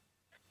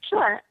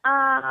 Sure.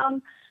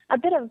 A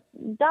bit of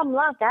dumb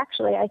luck,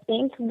 actually, I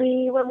think.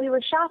 When we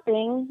were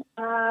shopping,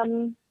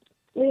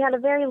 we had a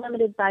very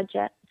limited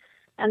budget,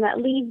 and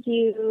that leaves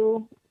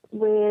you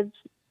with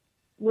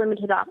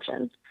limited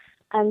options.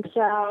 And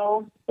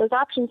so those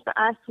options for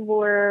us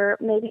were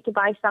maybe to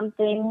buy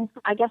something.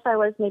 I guess I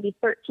was maybe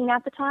 13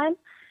 at the time.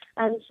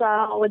 And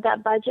so with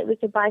that budget, we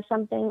could buy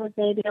something with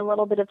maybe a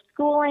little bit of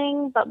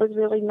schooling, but was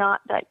really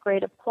not that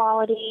great of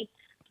quality,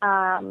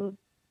 and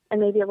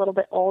maybe a little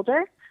bit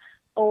older.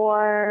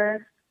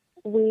 or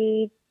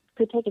we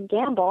could take a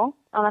gamble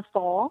on a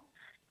foal,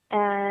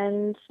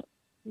 and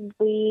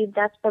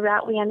that's the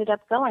route we ended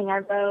up going. I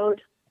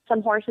rode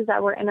some horses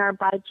that were in our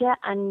budget,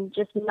 and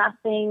just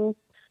nothing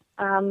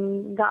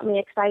got me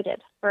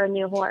excited for a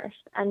new horse.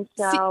 And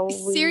so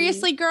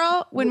seriously,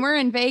 girl, when we're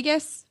in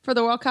Vegas for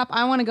the World Cup,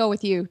 I want to go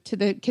with you to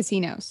the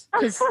casinos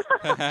because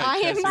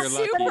I am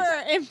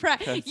super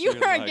impressed. You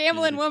are a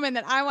gambling woman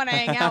that I want to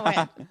hang out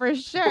with for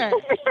sure.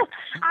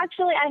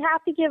 Actually, I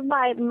have to give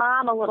my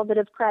mom a little bit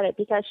of credit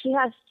because she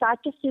has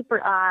such a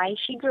super eye.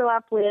 She grew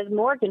up with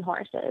Morgan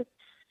horses.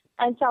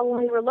 And so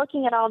when we were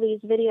looking at all these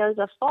videos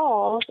of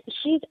foals,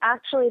 she's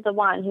actually the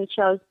one who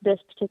chose this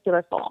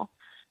particular foal.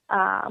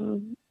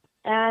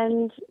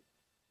 And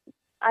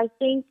I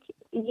think,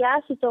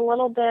 yes, it's a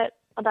little bit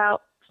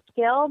about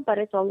skill, but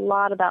it's a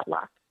lot about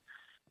luck.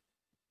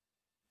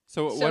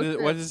 So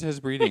what is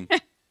his breeding?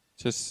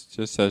 just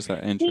as an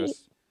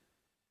interest.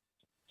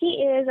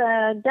 He is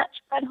a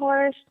Dutch bred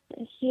horse.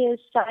 His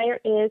sire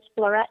is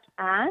Floret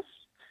Ass,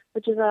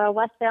 which is a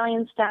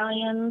Westphalian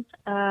stallion.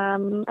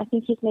 I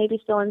think he's maybe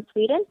still in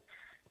Sweden.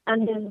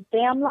 And his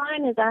dam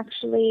line is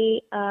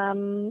actually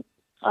a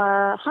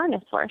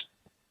harness horse.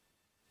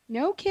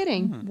 No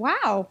kidding.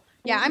 Wow.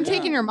 Yeah, I'm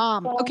taking your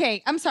mom.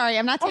 Okay, I'm sorry.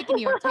 I'm not taking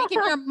you. I'm taking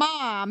your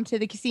mom to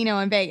the casino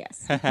in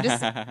Vegas.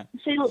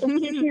 She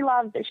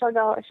loves it.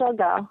 She'll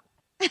go.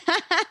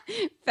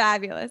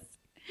 Fabulous.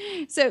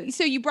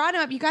 So you brought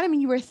him up. You got him when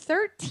you were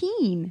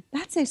 13.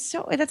 That's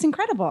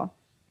incredible.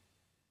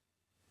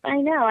 I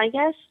know. I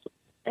guess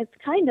it's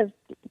kind of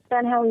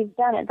been how we've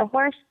done it. The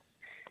horse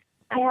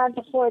I had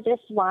before this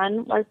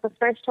one was the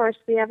first horse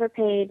we ever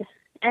paid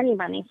any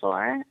money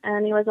for,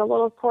 and he was a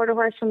little quarter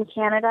horse from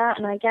Canada,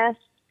 and I guess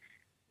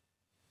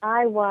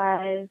I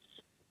was,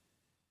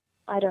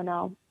 I don't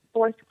know,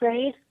 4th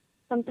grade,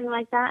 something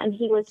like that, and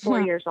he was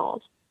 4 years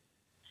old.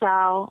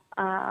 So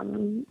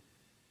I've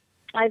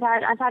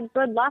had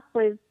good luck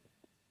with,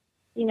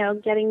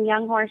 getting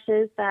young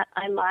horses that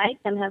I like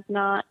and have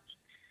not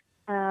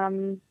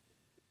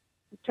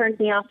turned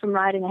me off from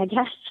riding, I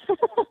guess.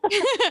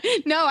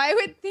 No, I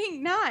would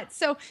think not.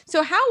 So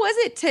how was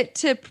it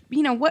to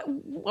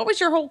what was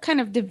your whole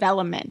kind of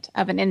development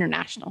of an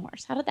international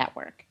horse? How did that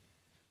work?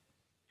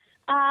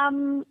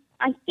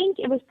 I think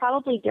it was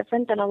probably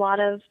different than a lot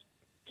of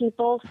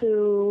people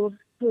who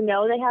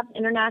know they have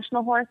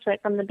international horse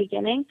right from the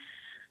beginning.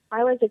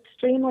 I was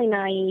extremely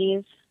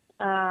naive,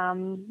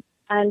 and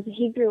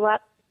he grew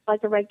up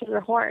like a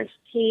regular horse.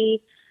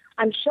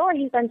 I'm sure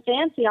he's been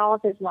fancy all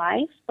of his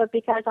life, but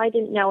because I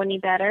didn't know any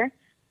better,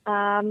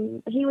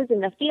 he was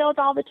in the field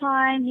all the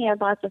time. He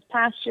had lots of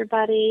pasture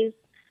buddies,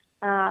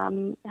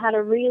 had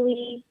a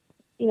really,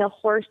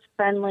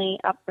 horse-friendly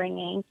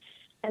upbringing.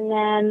 And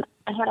then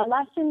I had a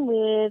lesson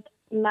with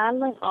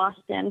Madeline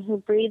Austin, who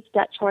breeds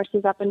Dutch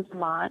horses up in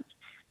Vermont.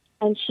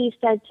 And she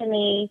said to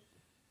me,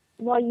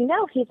 well,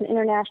 he's an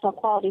international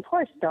quality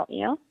horse, don't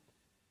you?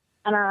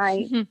 And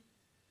I,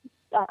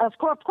 of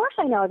course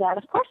I know that.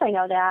 Of course I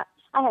know that.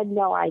 I had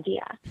no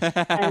idea.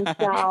 And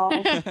so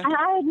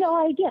I had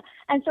no idea.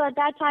 And so at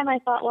that time I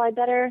thought, well, I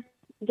better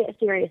get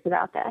serious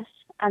about this.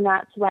 And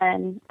that's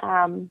when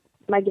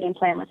my game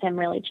plan with him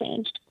really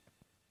changed.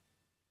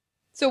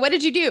 So what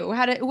did you do?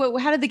 How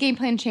did the game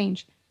plan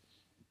change?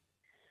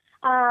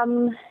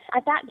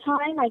 At that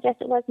time, I guess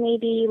it was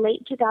maybe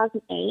late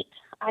 2008,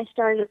 I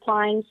started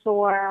applying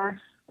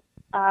for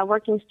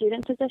working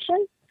student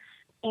positions.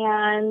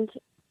 And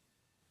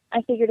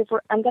I figured if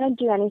I'm going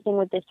to do anything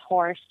with this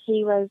horse,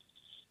 he was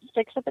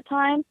 6 at the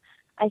time,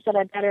 I said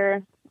I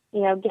better,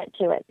 get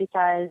to it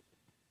because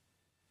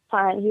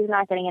he's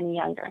not getting any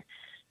younger.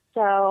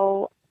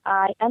 So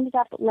I ended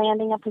up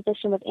landing a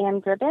position with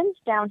Ann Gribbins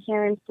down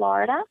here in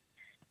Florida.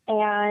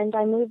 And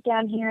I moved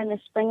down here in the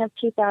spring of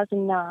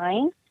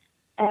 2009.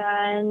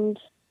 And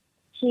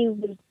he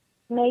was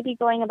maybe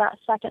going about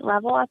 2nd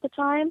level at the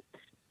time.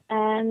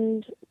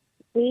 And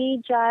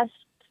it's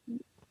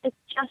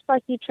just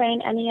like you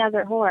train any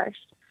other horse.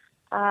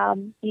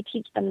 You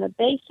teach them the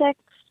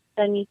basics,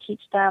 then you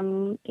teach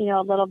them,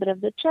 a little bit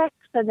of the tricks,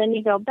 and then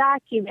you go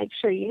back, you make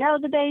sure you know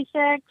the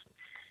basics.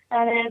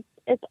 And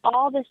it's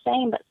all the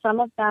same, but some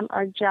of them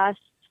are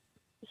just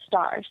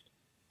stars.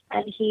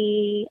 And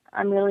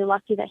I'm really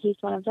lucky that he's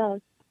one of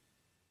those.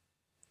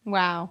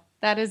 Wow.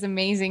 That is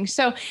amazing.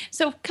 So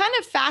kind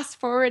of fast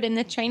forward in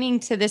the training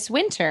to this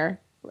winter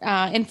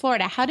in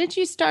Florida. How did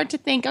you start to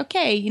think,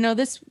 okay,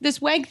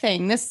 this WEG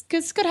thing, this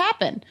could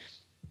happen?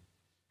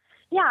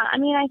 Yeah, I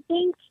mean, I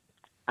think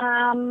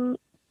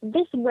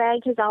this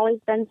WEG has always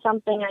been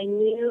something I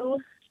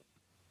knew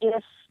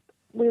if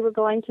we were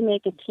going to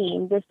make a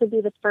team, this would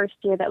be the first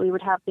year that we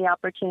would have the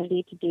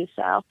opportunity to do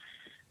so.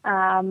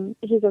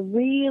 He's a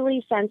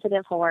really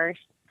sensitive horse.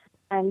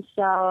 And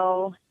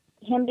so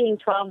him being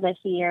 12 this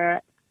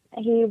year,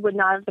 he would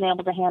not have been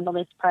able to handle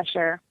this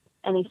pressure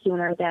any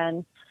sooner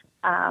than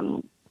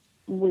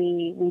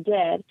we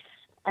did.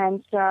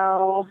 And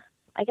so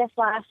I guess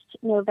last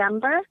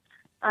November,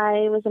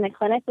 I was in a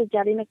clinic with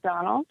Debbie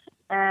McDonald,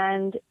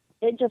 and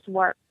it just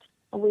worked.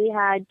 We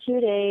had 2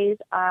 days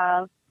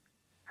of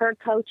her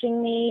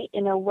coaching me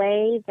in a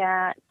way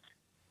that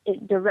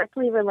it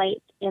directly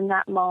relates in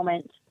that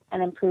moment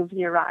and improves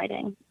your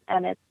riding.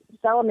 And it's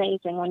so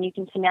amazing when you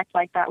can connect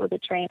like that with a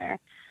trainer,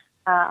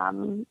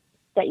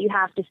 that you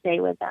have to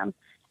stay with them.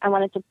 And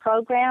when it's a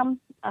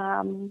program,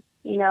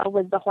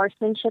 with the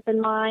horsemanship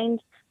in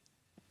mind,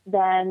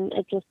 then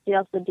it just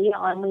seals the deal.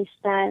 And we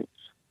spent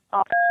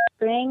all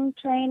spring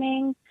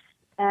training,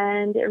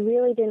 and it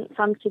really didn't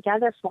come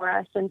together for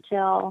us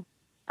until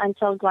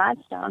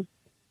Gladstone.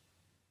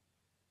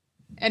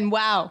 And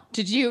wow,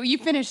 you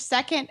finished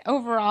second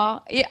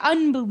overall?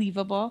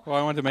 Unbelievable. Well,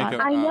 I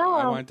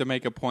wanted to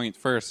make a point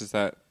first. Is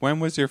that when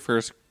was your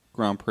first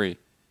Grand Prix?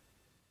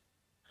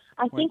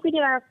 I think we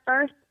did our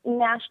first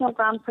National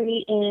Grand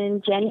Prix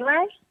in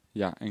January.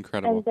 Yeah,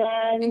 incredible. And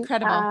then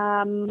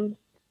incredible.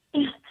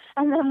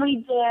 And then we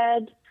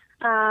did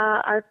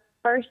our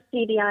first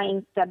CDI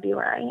in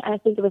February. I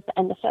think it was the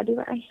end of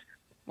February.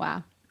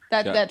 Wow,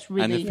 that's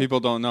really. And if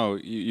people don't know,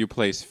 you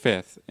placed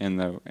fifth in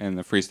the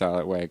freestyle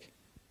at WEG.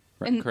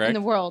 Correct? In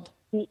the world.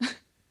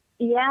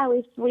 Yeah,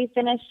 we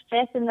finished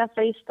fifth in the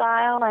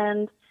freestyle,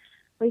 and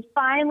we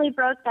finally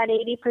broke that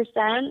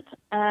 80%.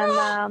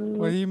 And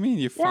what do you mean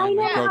you finally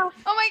broke?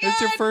 Oh my God!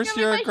 It's your first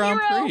year at Grand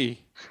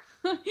Prix.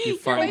 You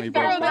finally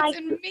broke. That's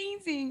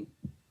amazing.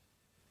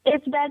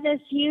 It's been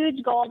this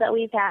huge goal that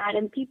we've had,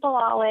 and people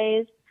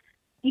always.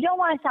 You don't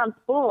want to sound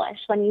foolish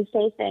when you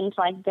say things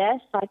like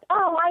this, like,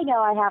 "Oh, I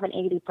know I have an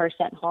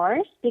 80%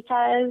 horse,"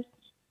 because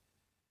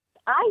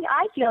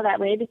I feel that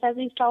way because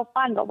he's so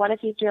fun, but what if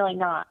he's really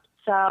not?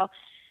 So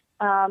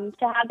to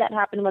have that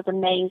happen was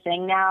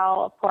amazing.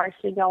 Now, of course,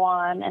 we go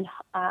on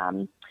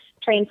and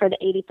train for the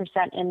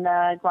 80% in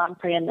the Grand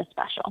Prix and the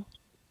Special.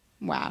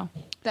 Wow,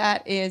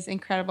 that is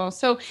incredible.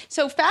 So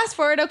fast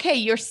forward. Okay,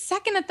 you're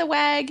second at the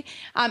WEG.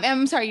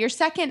 You're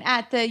second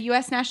at the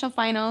U.S. National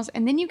Finals,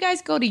 and then you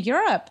guys go to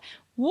Europe.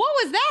 What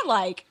was that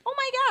like? Oh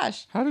my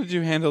gosh! How did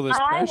you handle this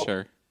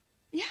pressure?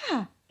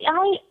 Yeah,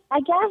 I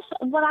guess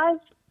what I've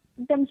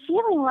been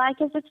feeling like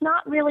is it's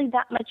not really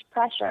that much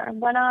pressure.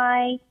 When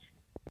I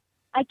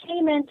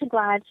came into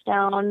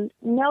Gladstone,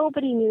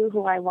 nobody knew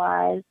who I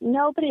was.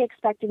 Nobody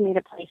expected me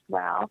to place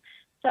well.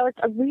 So it's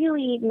a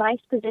really nice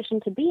position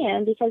to be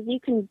in because you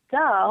can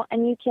go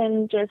and you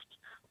can just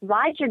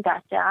ride your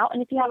guts out.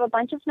 And if you have a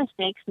bunch of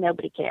mistakes,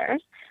 nobody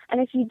cares.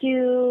 And if you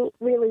do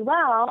really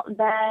well,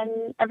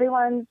 then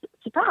everyone's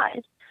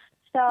surprised.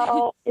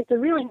 So it's a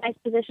really nice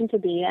position to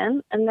be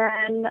in. And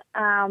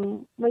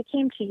then we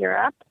came to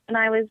Europe, and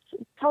I was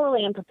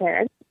totally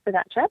unprepared for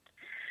that trip.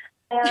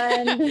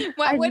 And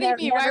what do you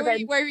mean?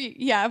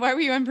 Why were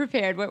you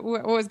unprepared? What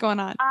was going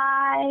on?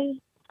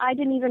 I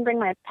didn't even bring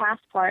my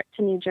passport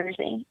to New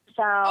Jersey.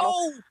 So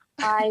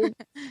I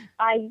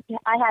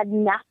had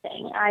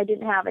nothing. I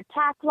didn't have a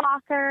tack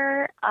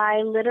locker.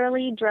 I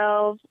literally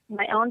drove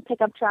my own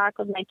pickup truck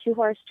with my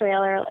 2-horse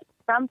trailer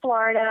from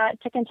Florida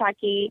to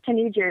Kentucky to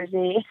New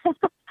Jersey.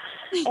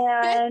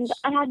 And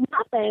I had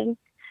nothing.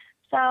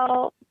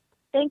 So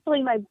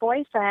thankfully my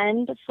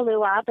boyfriend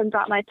flew up and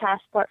brought my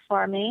passport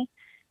for me.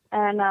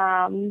 And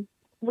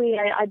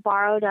I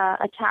borrowed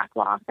a tack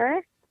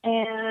locker,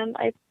 and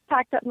I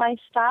packed up my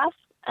stuff,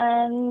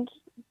 and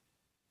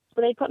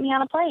they put me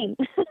on a plane.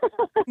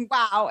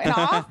 Wow, and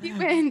off you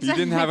went. You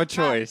didn't have a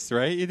choice,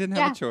 right? You didn't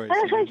have a choice.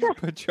 They just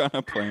put you on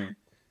a plane.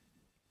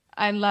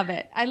 I love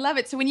it.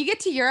 So when you get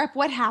to Europe,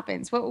 what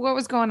happens? What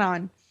was going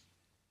on?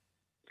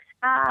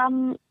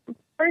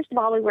 First of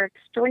all, we were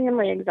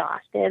extremely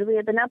exhausted. We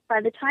had been up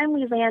by the time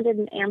we landed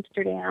in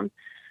Amsterdam.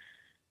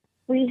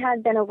 We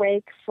had been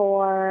awake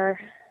for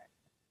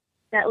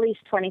at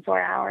least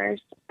 24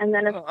 hours. And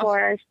then, of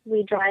course,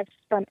 we drive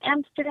from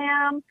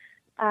Amsterdam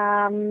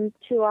to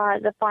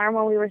the farm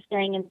where we were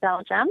staying in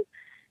Belgium.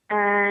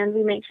 And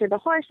we make sure the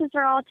horses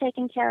are all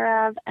taken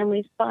care of. And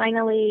we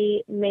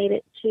finally made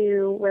it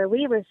to where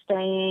we were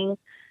staying,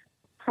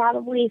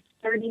 probably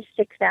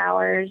 36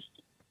 hours.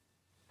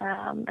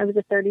 It was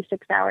a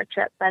 36-hour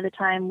trip by the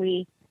time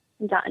we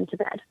got into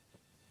bed.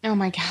 Oh,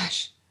 my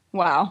gosh.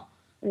 Wow.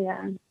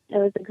 Yeah, it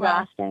was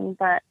exhausting. Wow.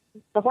 But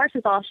the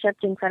horses all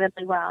shipped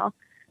incredibly well.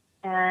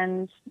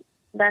 And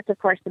that's, of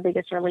course, the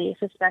biggest relief,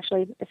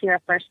 especially if you're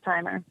a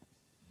first-timer.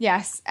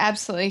 Yes,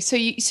 absolutely. So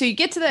you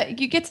get to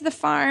the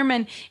farm,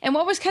 and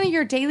what was kind of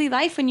your daily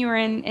life when you were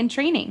in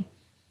training?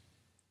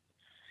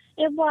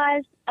 It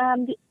was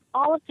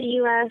all of the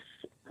U.S.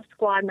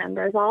 squad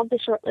members, all of the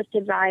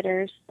shortlisted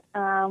riders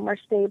were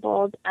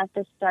stabled at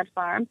the stud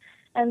farm,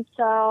 and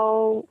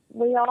so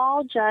we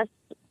all just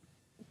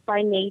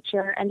by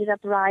nature ended up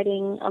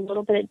riding a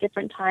little bit at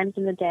different times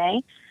in the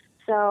day.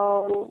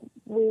 So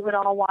we would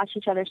all watch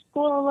each other's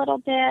school a little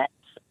bit.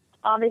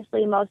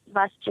 Obviously, most of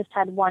us just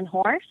had one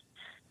horse.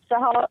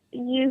 So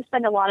you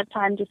spend a lot of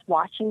time just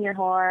watching your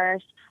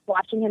horse,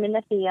 watching him in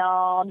the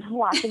field,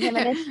 watching him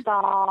in his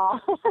stall.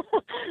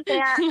 They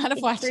are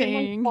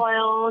extremely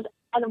spoiled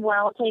and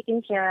well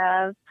taken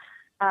care of.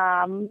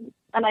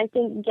 And I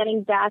think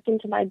getting back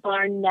into my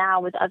barn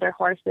now with other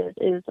horses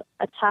is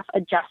a tough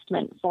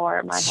adjustment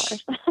for my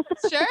horse.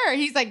 Sure.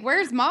 He's like,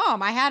 where's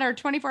Mom? I had her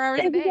 24 hours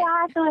a day.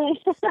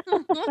 Exactly.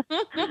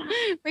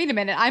 Wait a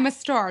minute. I'm a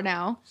star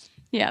now.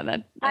 Yeah,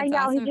 that's I know.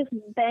 awesome. He just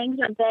bangs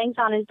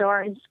on his door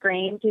and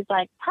screams. He's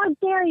like, how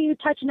dare you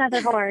touch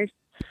another horse?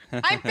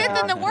 I'm fifth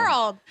in the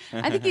world.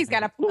 I think he's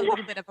got a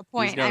little bit of a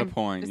point. He's got a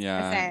point.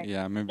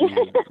 Yeah, maybe.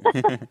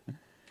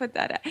 Put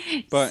that out.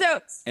 But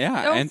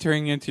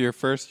entering into your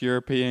first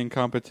European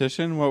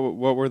competition,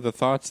 what were the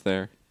thoughts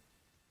there?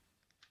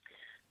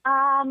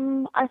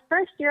 Our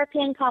first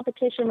European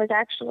competition was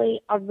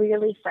actually a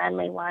really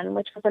friendly one,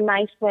 which was a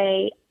nice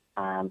way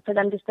for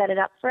them to set it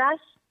up for us.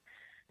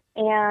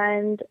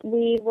 And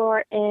we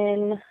were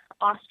in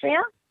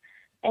Austria,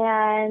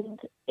 and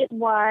it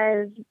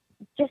was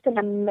just an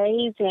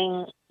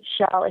amazing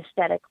show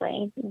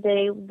aesthetically.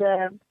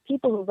 The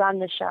people who run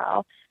the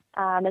show,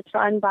 it's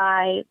run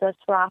by the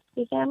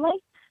Swarovski family,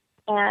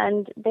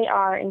 and they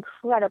are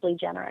incredibly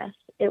generous.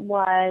 It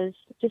was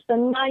just the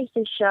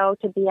nicest show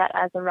to be at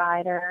as a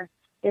rider.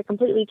 You're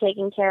completely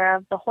taken care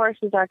of. The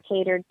horses are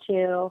catered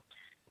to,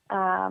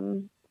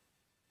 and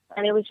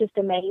it was just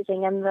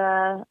amazing. And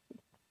the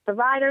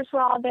riders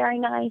were all very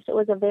nice. It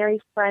was a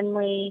very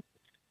friendly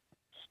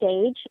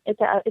stage.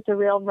 It's a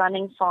real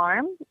running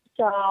farm,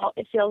 so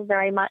it feels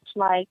very much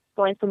like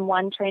going from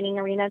one training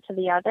arena to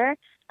the other,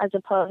 as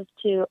opposed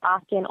to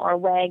Aachen or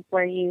WEG,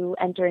 where you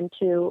enter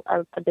into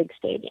a big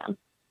stadium.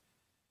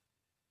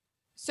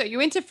 So you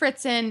went to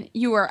Fritzen.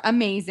 You were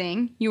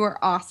amazing. You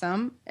were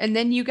awesome. And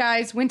then you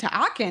guys went to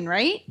Aachen,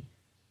 right?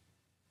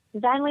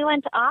 Then we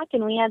went to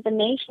Aachen. We had the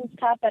Nations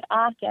Cup at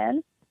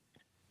Aachen.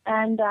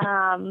 And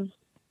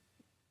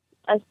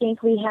I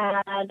think we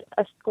had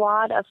a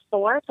squad of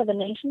 4 for the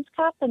Nations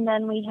Cup. And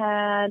then we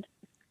had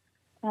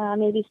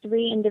maybe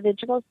 3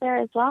 individuals there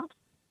as well.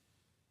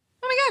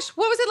 Oh my gosh.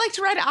 What was it like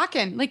to ride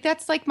Aachen? Like,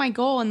 that's like my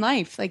goal in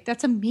life. Like,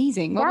 that's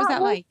amazing. What was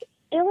that like?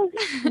 It was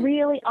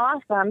really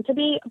awesome. To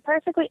be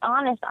perfectly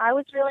honest, I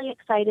was really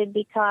excited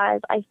because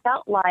I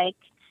felt like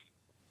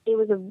it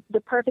was the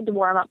perfect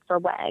warm-up for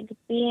WEG.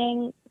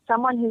 Being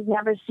someone who's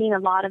never seen a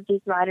lot of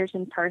these riders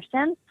in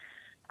person,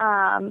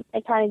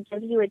 it kind of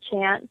gives you a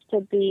chance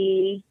to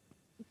be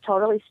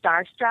totally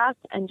starstruck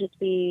and just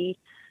be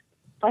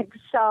like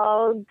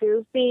so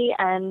goofy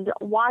and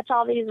watch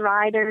all these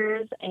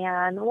riders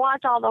and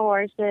watch all the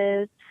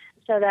horses,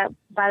 so that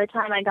by the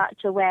time I got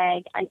to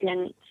WEG, I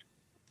didn't,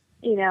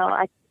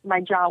 my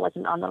jaw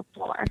wasn't on the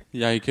floor.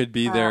 Yeah, you could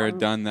be there,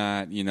 done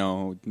that,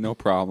 no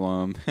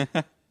problem.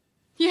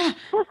 Yeah.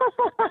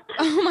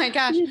 Oh my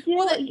gosh.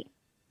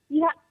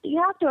 You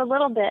have to a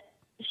little bit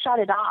shut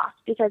it off,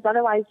 because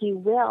otherwise you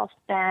will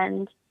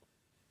spend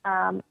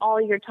all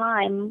your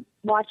time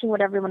watching what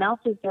everyone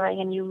else is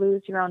doing and you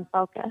lose your own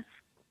focus.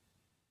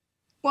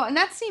 Well, and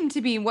that seemed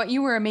to be what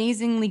you were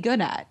amazingly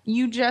good at.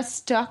 You just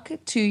stuck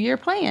to your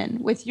plan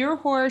with your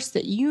horse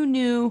that you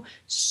knew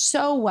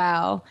so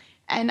well.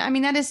 And I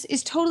mean, that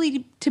is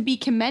totally to be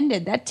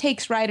commended. That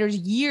takes riders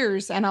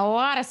years and a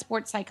lot of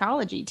sports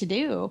psychology to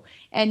do.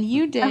 And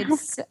you did.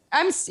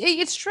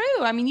 It's true.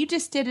 I mean, you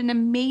just did an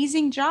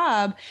amazing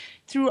job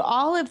through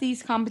all of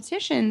these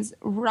competitions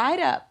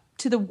right up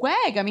to the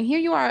WEG. I mean, here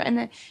you are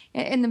in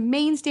the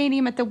main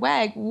stadium at the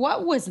WEG.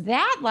 What was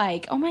that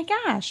like? Oh my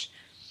gosh.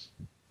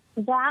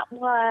 That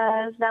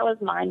was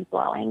mind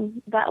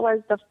blowing. That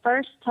was the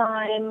first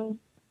time,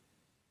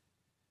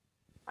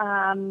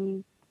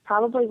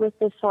 probably with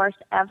this horse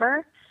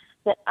ever,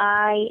 that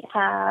I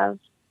have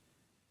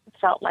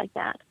felt like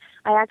that.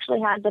 I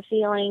actually had the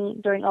feeling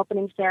during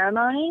opening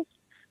ceremonies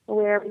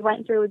where we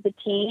went through with the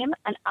team,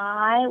 and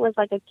I was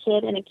like a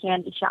kid in a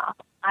candy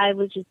shop. I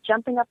was just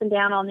jumping up and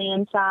down on the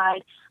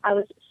inside. I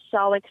was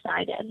so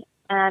excited,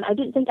 and I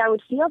didn't think I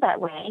would feel that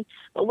way.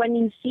 But when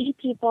you see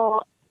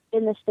people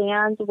in the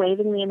stands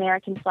waving the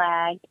American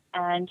flag,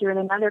 and you're in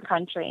another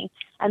country,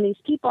 and these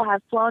people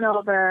have flown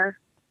over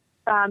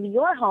from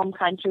your home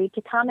country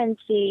to come and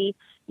see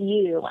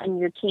you and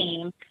your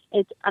team,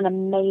 it's an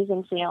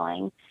amazing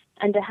feeling.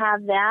 And to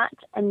have that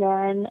and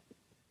then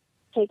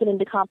take it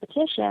into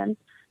competition,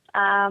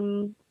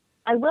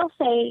 I will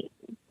say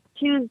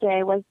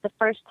Tuesday was the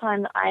first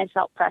time that I had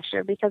felt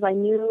pressure, because I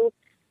knew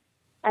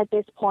at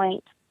this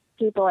point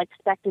people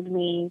expected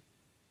me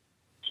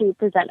to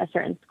present a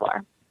certain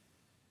score.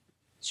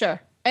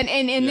 Sure. And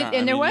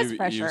there was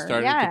pressure. You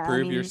started to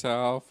prove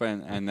yourself,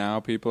 and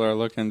now people are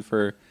looking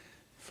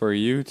for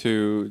you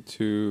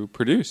to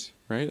produce,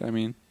 right? I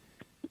mean,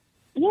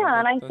 yeah,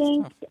 and I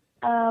think,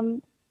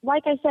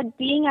 like I said,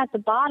 being at the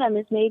bottom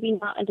is maybe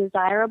not a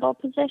desirable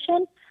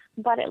position,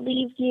 but it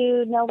leaves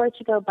you nowhere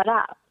to go but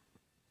up.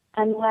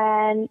 And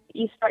when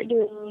you start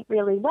doing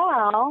really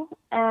well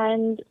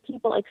and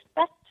people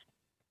expect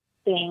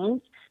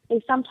things,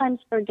 they sometimes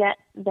forget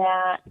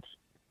that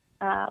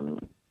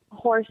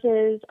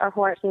horses are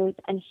horses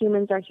and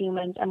humans are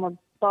humans, and we're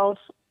both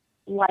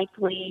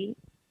likely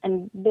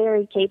and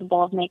very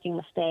capable of making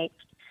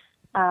mistakes.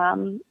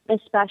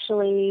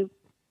 Especially,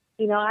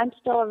 I'm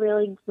still a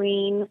really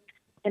green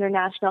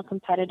international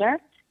competitor,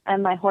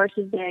 and my horse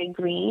is very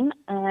green.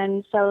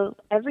 And so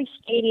every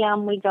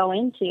stadium we go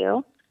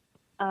into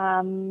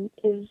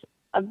is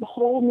a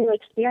whole new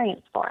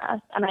experience for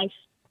us. And I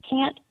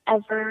can't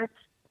ever,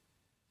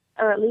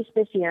 or at least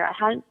this year, I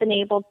hadn't been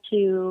able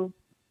to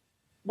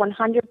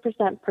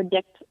 100%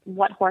 predict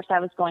what horse I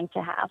was going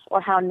to have or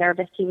how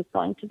nervous he was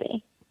going to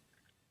be.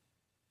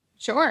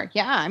 Sure.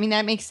 Yeah. I mean,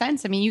 that makes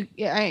sense. I mean,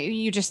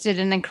 you just did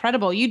an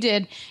incredible, you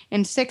did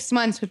in 6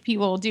 months what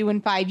people do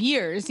in 5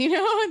 years,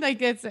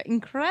 like it's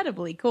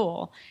incredibly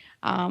cool.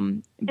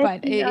 But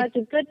it's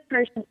a good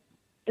person.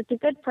 It's a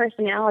good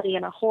personality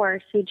in a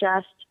horse who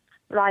just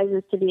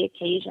rises to the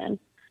occasion,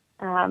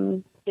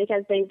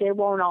 because they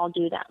won't all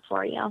do that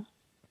for you.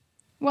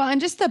 Well,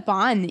 and just the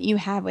bond that you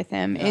have with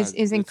him is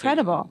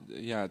incredible.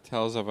 It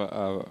tells of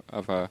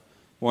a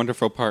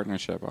wonderful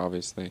partnership,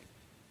 obviously.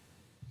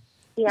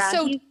 Yeah,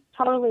 so, he's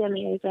totally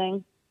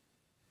amazing.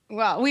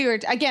 Well,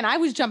 I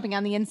was jumping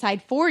on the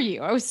inside for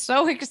you. I was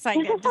so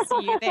excited to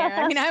see you there.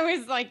 I mean, I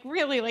was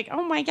really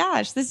oh my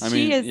gosh,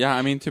 she is. Yeah,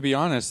 I mean, to be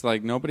honest,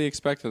 nobody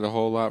expected a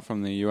whole lot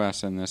from the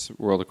U.S. in this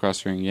World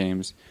Equestrian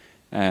Games,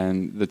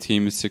 and the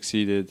team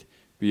succeeded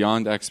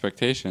beyond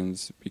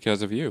expectations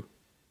because of you.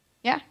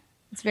 Yeah,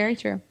 it's very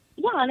true.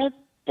 Yeah, and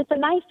it's a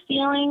nice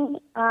feeling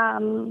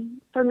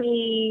for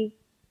me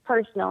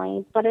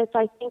personally, but it's,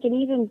 I think, an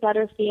even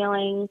better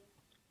feeling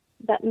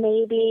that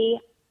maybe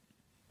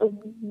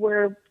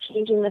we're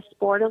changing the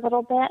sport a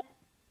little bit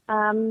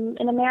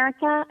in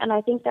America, and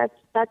I think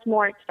that's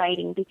more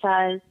exciting,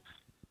 because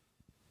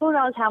who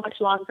knows how much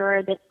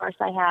longer this horse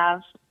I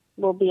have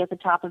will be at the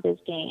top of his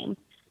game.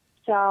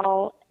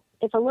 So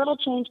if a little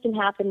change can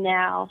happen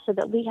now so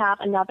that we have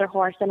another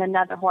horse and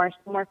another horse,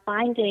 and we're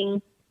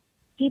finding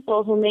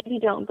people who maybe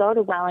don't go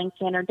to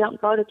Wellington or don't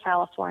go to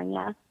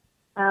California,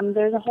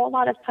 there's a whole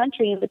lot of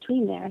country in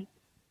between there.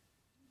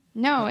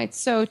 No, it's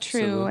so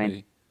true.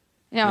 Absolutely.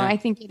 And I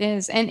think it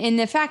is. And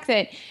the fact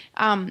that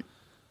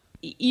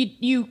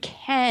you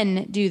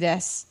can do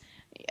this,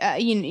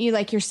 you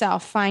like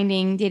yourself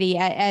finding Diddy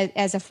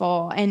as a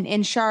foal,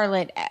 and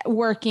Charlotte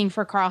working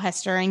for Carl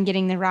Hester and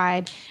getting the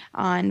ride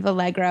on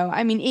Vallegro.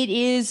 I mean, it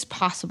is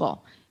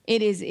possible.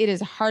 It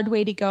is a hard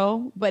way to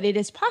go, but it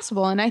is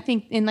possible. And I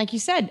think, and like you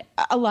said,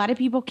 a lot of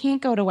people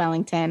can't go to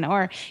Wellington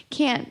or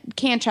can't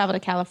travel to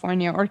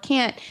California or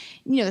can't,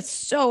 it's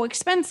so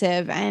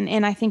expensive.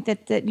 And I think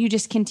that you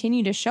just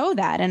continue to show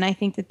that. And I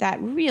think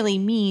that really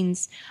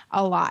means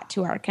a lot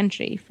to our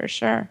country for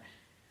sure.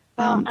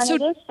 And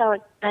it is so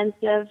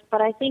expensive, but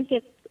I think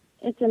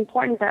it's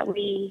important that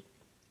we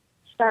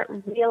start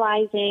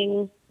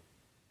realizing,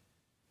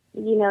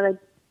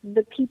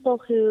 the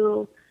people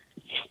who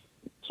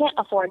can't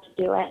afford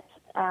to do it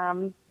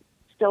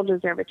still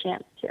deserve a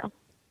chance to,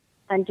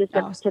 and just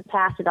to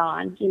pass it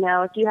on.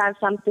 If you have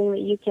something that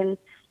you can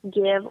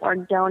give or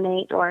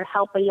donate or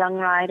help a young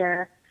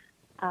rider,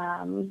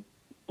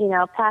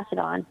 pass it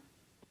on.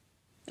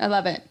 I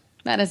love it.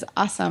 That is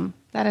awesome.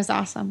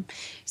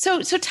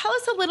 So tell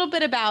us a little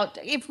bit about,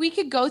 if we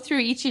could go through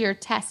each of your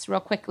tests real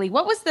quickly.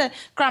 What was the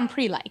Grand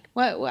Prix like?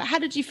 How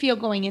did you feel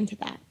going into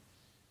that?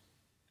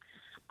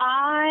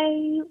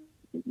 I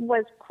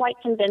was quite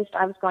convinced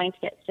I was going to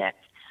get sick.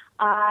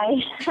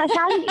 I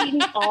hadn't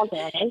eaten all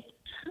day.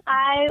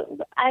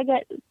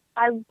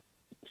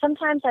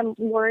 Sometimes I'm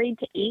worried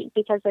to eat,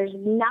 because there's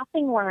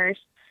nothing worse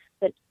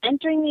than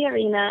entering the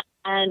arena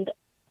and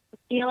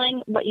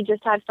feeling what you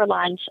just had for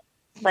lunch,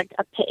 like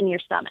a pit in your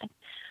stomach.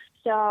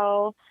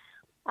 So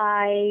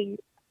I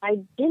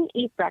didn't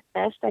eat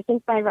breakfast. I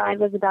think my ride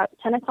was about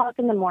 10 o'clock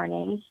in the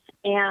morning,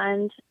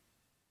 and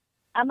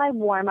at my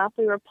warm-up,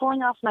 we were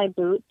pulling off my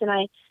boots, and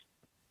I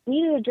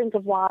needed a drink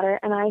of water,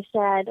 and I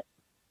said,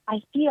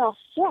 I feel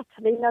sick.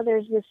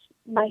 There's this,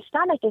 my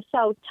stomach is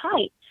so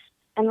tight.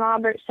 And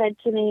Robert said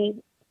to me,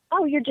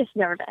 oh, you're just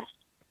nervous.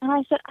 And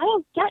I said, I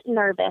don't get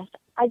nervous.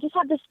 I just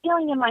have this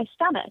feeling in my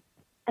stomach.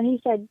 And he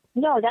said,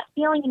 no, that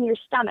feeling in your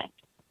stomach,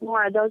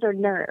 Laura, those are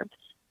nerves.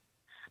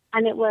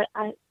 And it was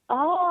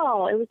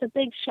a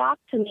big shock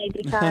to me,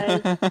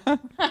 because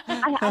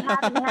I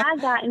haven't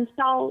had that in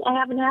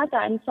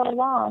so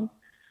long.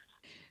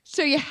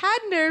 So you had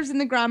nerves in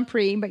the Grand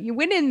Prix, but you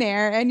went in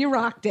there and you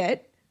rocked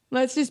it.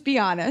 Let's just be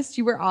honest.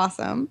 You were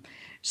awesome.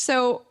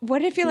 So what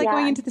did it feel like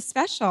going into the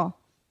special?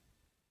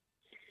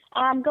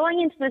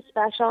 Going into the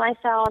special, I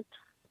felt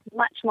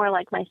much more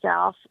like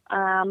myself.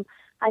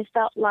 I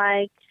felt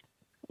like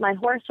my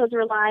horse was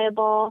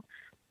reliable.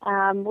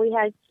 We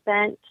had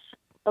spent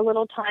a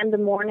little time the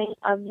morning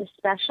of the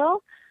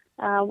special,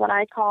 what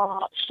I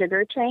call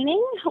sugar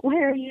training,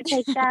 where you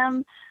take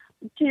them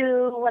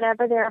to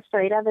whatever they're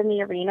afraid of in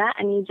the arena,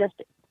 and you just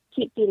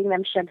keep feeding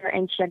them sugar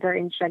and sugar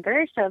and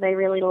sugar. So they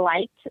really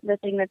liked the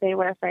thing that they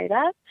were afraid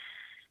of.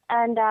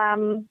 And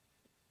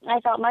I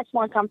felt much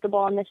more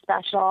comfortable in the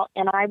special,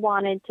 and I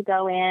wanted to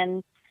go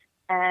in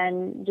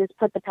and just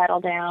put the pedal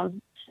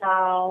down.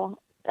 So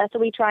that's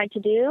what we tried to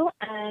do.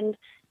 And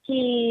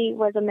he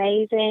was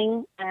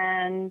amazing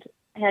and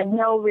had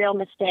no real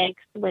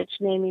mistakes, which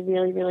made me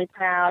really, really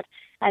proud.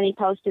 And he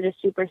posted a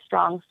super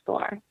strong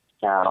score.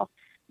 So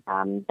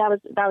that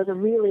was a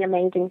really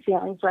amazing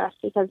feeling for us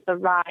because the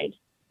ride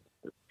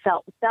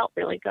felt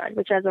really good,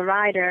 which as a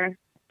rider,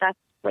 that's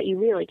what you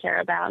really care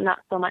about, not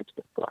so much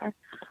the score.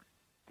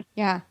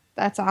 Yeah,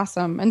 that's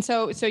awesome. And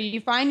so you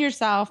find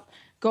yourself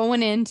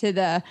going into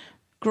the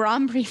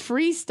Grand Prix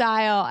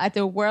freestyle at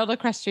the World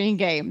Equestrian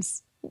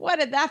Games. What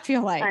did that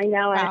feel like? I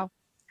know it.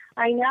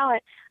 I know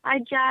it. I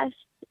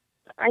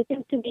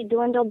think to be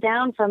dwindled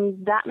down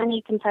from that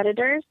many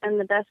competitors and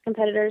the best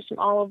competitors from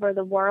all over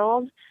the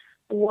world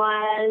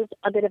was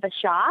a bit of a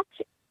shock.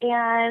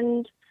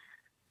 And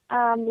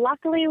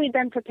luckily, we've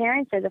been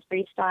preparing for the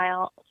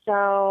freestyle.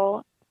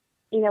 So,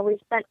 we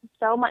spent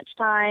so much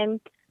time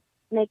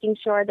making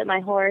sure that my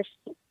horse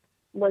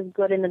was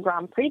good in the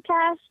Grand Prix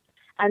test.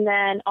 And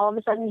then all of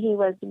a sudden, he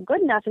was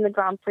good enough in the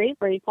Grand Prix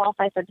where he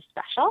qualified for the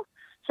special.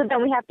 So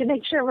then we have to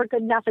make sure we're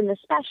good enough in the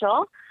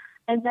special.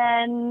 And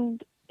then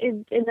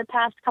in the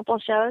past couple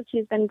shows,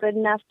 he's been good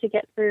enough to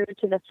get through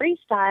to the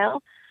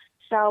freestyle.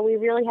 So we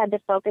really had to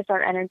focus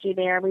our energy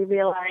there. We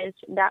realized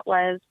that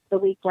was the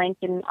weak link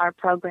in our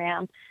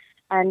program.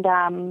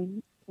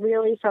 And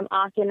really from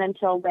Aachen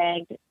until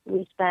WEG,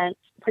 we spent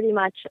pretty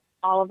much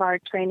all of our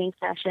training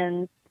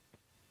sessions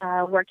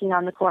working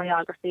on the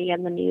choreography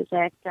and the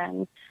music.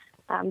 And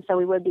so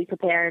we would be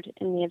prepared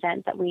in the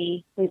event that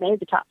we made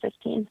the top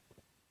 15.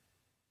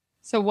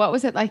 So what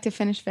was it like to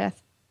finish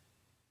fifth?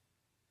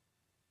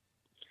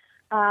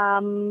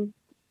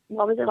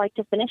 What was it like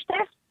to finish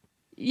there?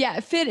 Yeah,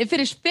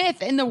 finish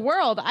fifth in the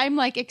world. I'm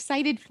like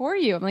excited for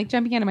you. I'm like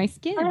jumping out of my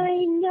skin.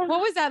 I know.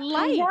 What was that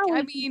like?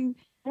 I mean,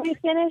 we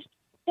finished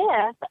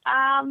fifth.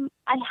 I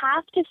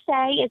have to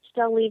say it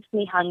still leaves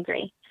me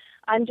hungry.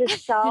 I'm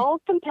just so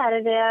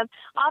competitive.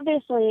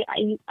 Obviously,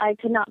 I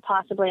could not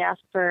possibly ask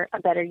for a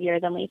better year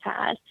than we've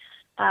had.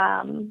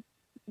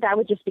 That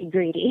would just be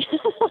greedy.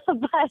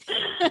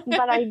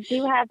 but I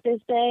do have to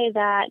say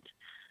that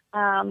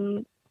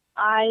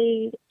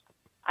I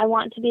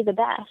want to be the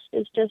best.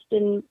 It's just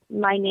in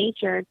my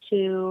nature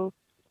to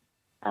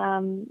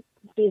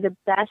be the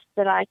best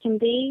that I can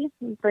be,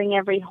 bring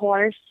every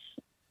horse,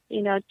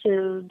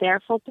 to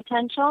their full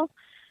potential.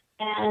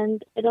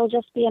 And it'll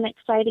just be an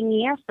exciting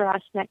year for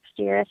us next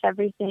year if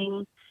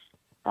everything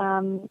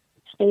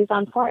stays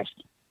on course.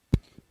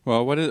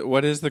 Well,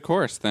 what is the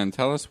course then?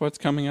 Tell us what's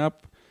coming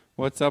up.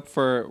 What's up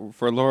for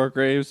Laura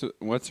Graves?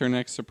 What's her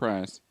next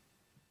surprise?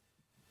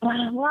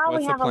 Well, What's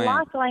we have a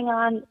lot going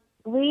on.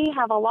 We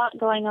have a lot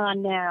going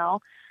on now.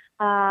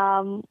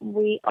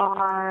 We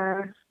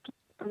are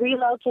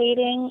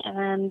relocating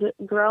and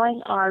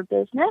growing our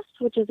business,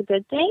 which is a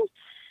good thing.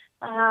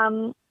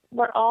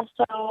 We're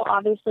also,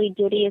 obviously,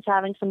 Diddy is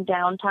having some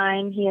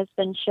downtime. He has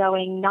been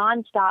showing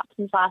nonstop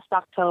since last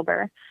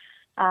October.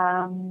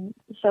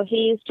 So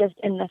he's just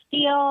in the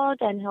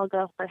field, and he'll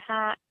go for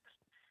hacks.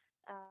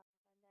 And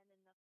then in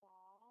the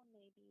fall,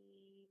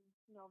 maybe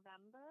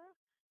November,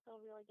 he'll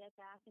really get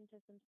back into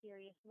some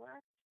serious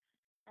work.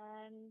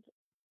 And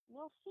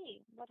we'll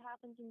see what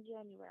happens in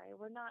January.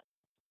 We're not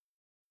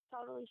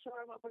totally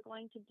sure what we're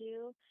going to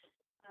do.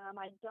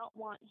 I don't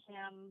want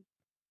him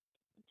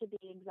to be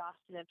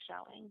exhausted of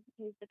showing.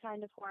 He's the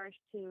kind of horse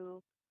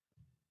who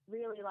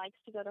really likes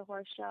to go to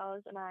horse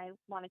shows, and I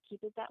want to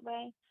keep it that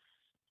way.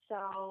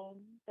 So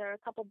there are a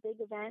couple big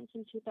events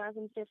in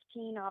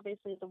 2015.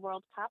 Obviously, the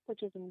World Cup,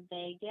 which is in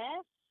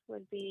Vegas,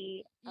 would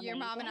be amazing. Your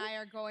mom and I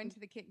are going to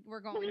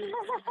we're going to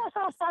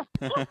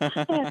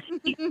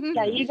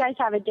Yeah, you guys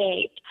have a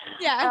date.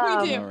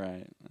 Yeah, we do. All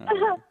right.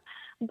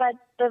 But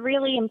the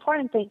really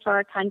important thing for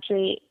our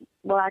country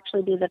will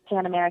actually be the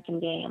Pan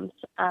American Games.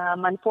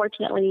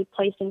 Unfortunately,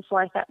 placing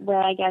fourth at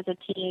WEG as a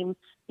team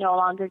no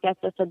longer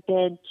gets us a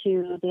bid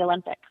to the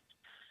Olympics.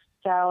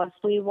 So if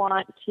we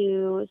want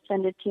to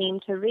send a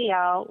team to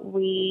Rio,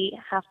 we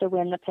have to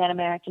win the Pan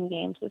American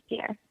Games this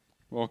year.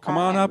 Well, come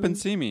on up and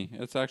see me.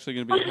 It's actually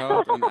going to be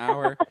held an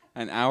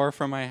hour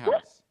from my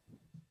house.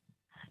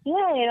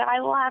 Yeah,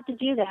 I will have to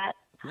do that.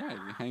 Yeah,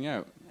 you hang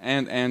out.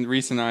 And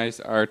Reese and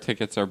our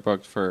tickets are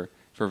booked for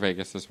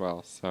Vegas as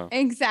well. So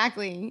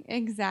Exactly.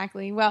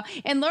 Well,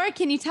 and Laura,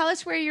 can you tell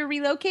us where you're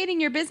relocating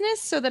your business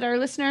so that our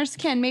listeners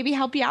can maybe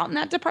help you out in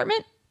that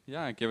department?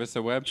 Yeah, give us a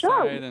website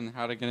Sure. and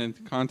how to get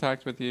into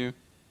contact with you.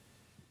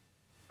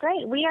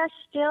 Great. We are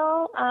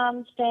still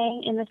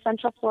staying in the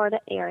Central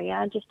Florida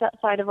area, just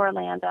outside of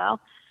Orlando.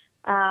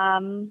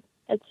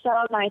 It's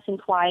so nice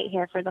and quiet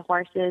here for the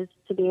horses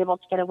to be able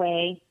to get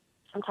away.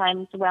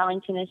 Sometimes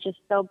Wellington is just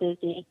so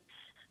busy.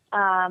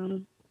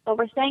 But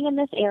we're staying in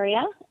this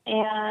area,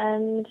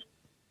 and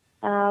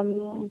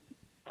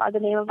the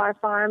name of our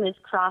farm is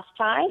Cross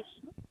Ties.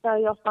 So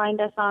you'll find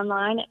us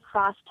online at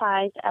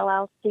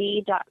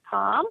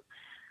crosstiesllc.com.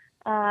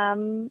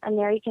 And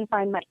there you can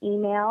find my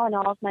email and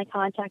all of my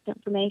contact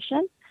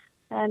information.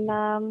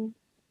 And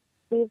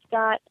we've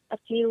got a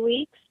few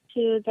weeks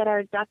to get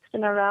our ducks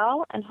in a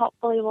row, and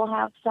hopefully we'll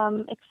have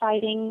some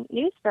exciting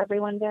news for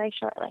everyone very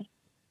shortly.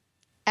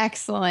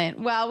 Excellent.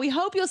 Well, we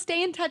hope you'll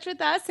stay in touch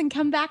with us and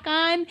come back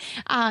on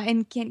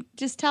and can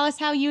just tell us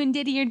how you and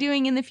Diddy are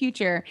doing in the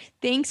future.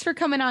 Thanks for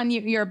coming on.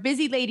 You're a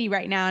busy lady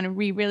right now, and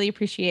we really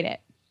appreciate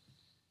it.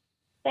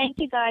 Thank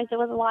you, guys. It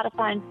was a lot of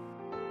fun.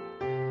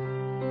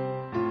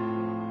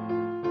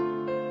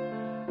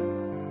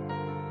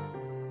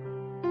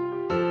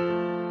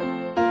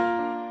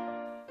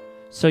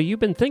 So you've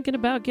been thinking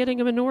about getting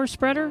a manure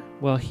spreader?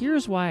 Well,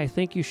 here's why I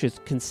think you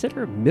should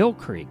consider Mill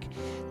Creek.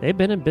 They've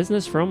been in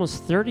business for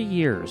almost 30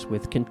 years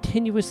with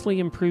continuously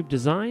improved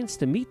designs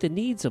to meet the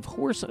needs of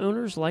horse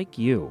owners like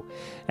you.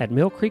 At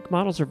Mill Creek,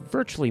 models are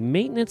virtually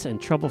maintenance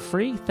and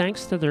trouble-free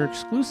thanks to their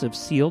exclusive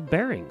sealed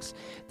bearings.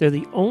 They're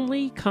the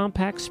only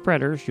compact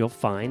spreaders you'll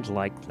find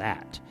like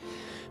that.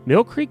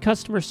 Mill Creek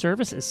customer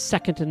service is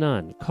second to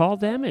none. Call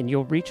them and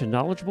you'll reach a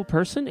knowledgeable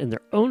person in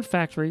their own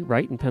factory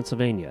right in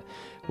Pennsylvania.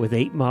 With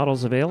 8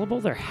 models available,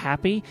 they're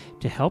happy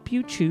to help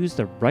you choose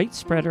the right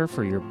spreader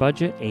for your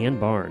budget and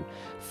barn.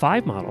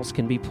 5 models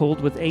can be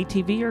pulled with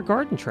ATV or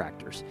garden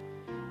tractors.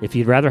 If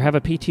you'd rather have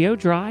a PTO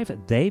drive,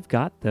 they've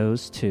got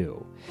those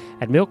too.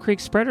 At Mill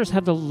Creek, spreaders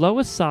have the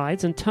lowest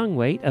sides and tongue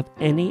weight of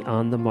any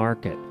on the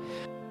market.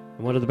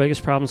 One of the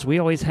biggest problems we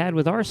always had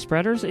with our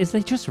spreaders is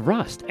they just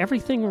rust.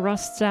 Everything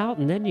rusts out,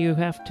 and then you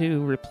have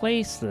to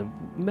replace the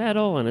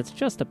metal, and it's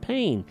just a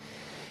pain.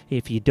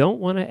 If you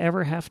don't want to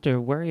ever have to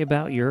worry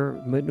about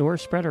your manure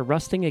spreader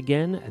rusting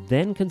again,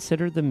 then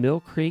consider the Mill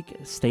Creek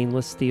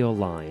stainless steel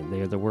line. They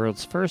are the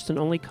world's first and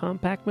only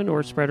compact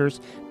manure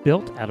spreaders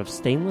built out of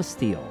stainless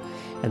steel,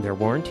 and they're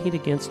warranted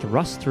against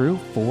rust-through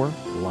for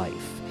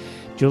life.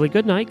 Julie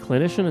Goodnight,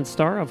 clinician and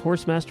star of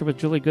Horsemaster with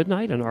Julie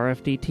Goodnight on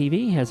RFD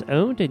TV, has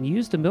owned and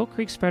used the Mill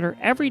Creek spreader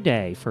every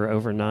day for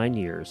over 9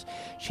 years.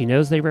 She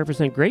knows they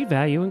represent great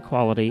value and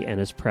quality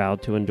and is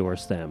proud to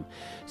endorse them.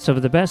 So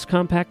for the best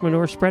compact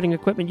manure spreading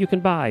equipment you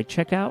can buy,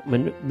 check out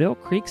Mill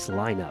Creek's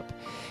lineup.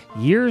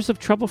 Years of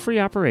trouble-free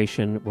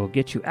operation will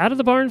get you out of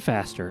the barn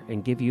faster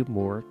and give you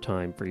more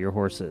time for your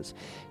horses.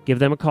 Give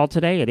them a call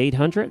today at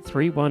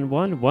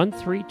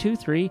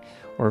 800-311-1323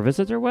 or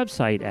visit their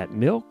website at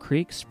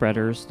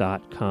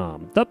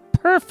millcreekspreaders.com. The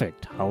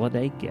perfect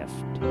holiday gift.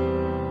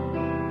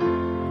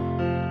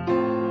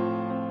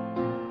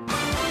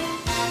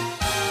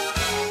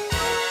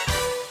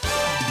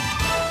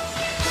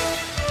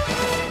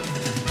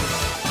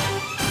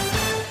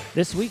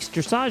 This week's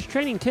dressage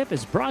training tip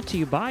is brought to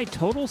you by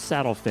Total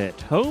Saddle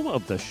Fit, home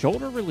of the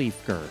shoulder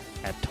relief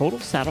girth at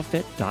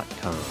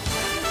TotalSaddleFit.com.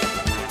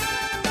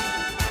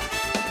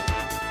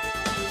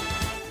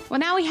 Well,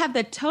 now we have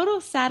the Total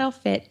Saddle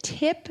Fit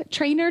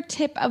trainer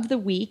tip of the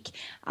week.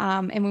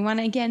 And we want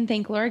to again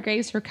thank Laura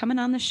Graves for coming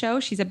on the show.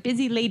 She's a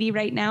busy lady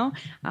right now.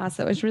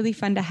 So it was really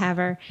fun to have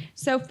her.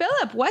 So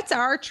Philip, what's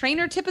our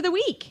trainer tip of the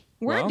week?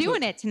 We're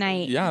doing it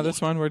tonight. Yeah,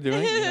 this one we're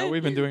doing.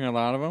 We've been doing a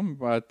lot of them,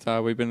 but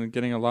we've been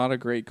getting a lot of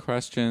great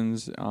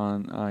questions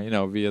on,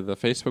 via the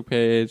Facebook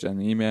page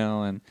and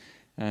email, and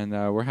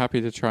we're happy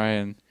to try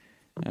and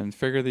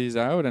figure these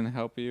out and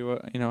help you,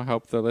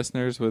 help the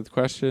listeners with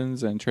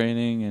questions and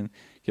training and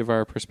give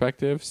our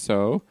perspective.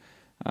 So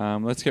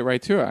let's get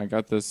right to it. I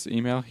got this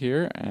email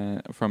here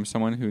from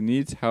someone who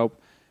needs help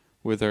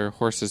with their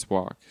horse's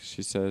walk.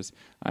 She says,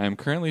 I am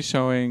currently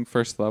showing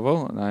first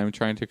level, and I am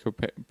trying to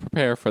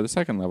prepare for the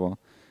second level.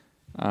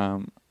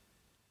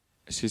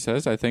 She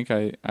says, I think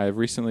I've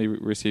recently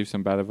received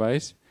some bad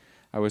advice.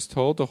 I was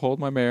told to hold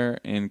my mare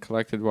in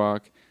collected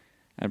walk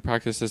and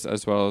practice this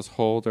as well as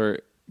hold her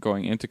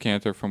going into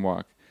canter from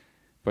walk.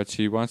 But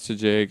she wants to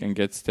jig and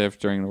get stiff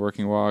during the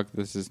working walk.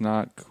 This is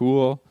not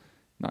cool,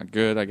 not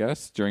good, I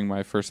guess, during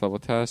my first level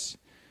test.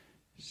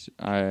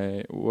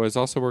 I was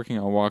also working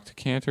on walk to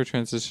canter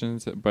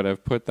transitions, but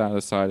I've put that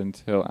aside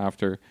until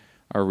after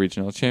our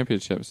regional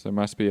championships. There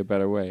must be a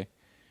better way.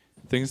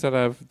 Things that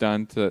I've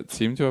done that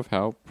seem to have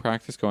helped: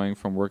 practice going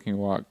from working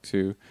walk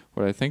to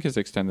what I think is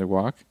extended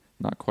walk,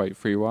 not quite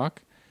free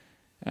walk,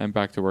 and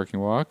back to working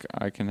walk.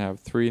 I can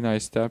have 3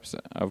 nice steps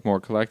of more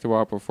collected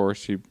walk before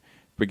she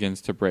begins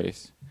to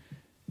brace.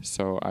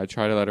 So I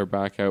try to let her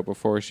back out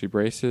before she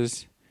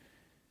braces.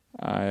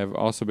 I have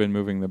also been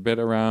moving the bit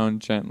around,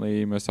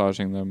 gently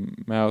massaging the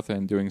mouth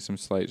and doing some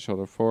slight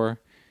shoulder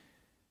fore.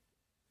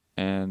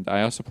 And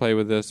I also play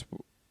with this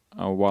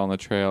while on the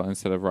trail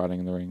instead of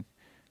riding in the ring.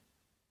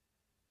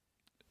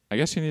 I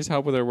guess she needs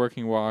help with her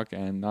working walk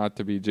and not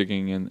to be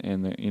jigging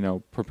in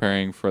the,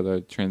 preparing for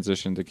the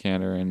transition to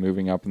canter and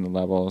moving up in the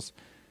levels,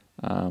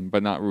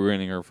 but not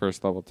ruining her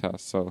first level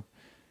test. So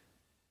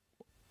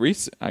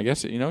Reese, I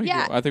guess,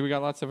 Yeah. I think we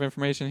got lots of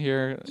information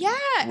here. Yeah.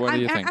 What do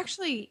you think?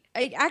 Actually,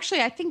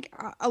 I think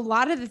a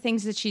lot of the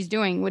things that she's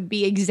doing would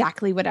be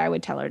exactly what I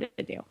would tell her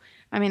to do.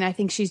 I mean, I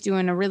think she's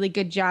doing a really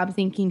good job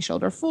thinking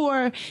shoulder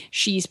fore.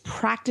 She's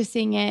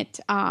practicing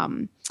it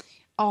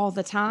all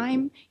the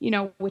time,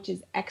 which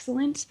is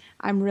excellent.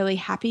 I'm really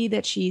happy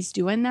that she's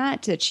doing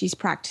that she's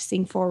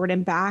practicing forward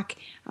and back,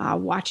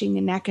 watching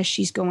the neck as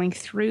she's going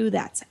through.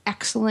 That's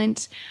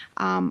excellent.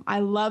 I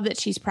love that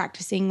she's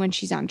practicing when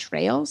she's on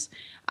trails.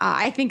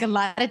 I think a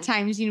lot of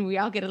times, we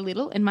all get a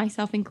little, and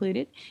myself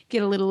included,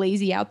 get a little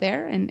lazy out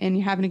there and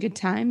you're having a good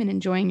time and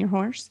enjoying your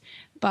horse.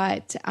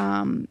 But,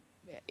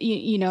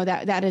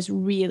 that is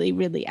really,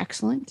 really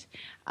excellent.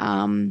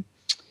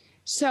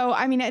 So,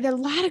 I mean, there are a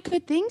lot of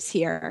good things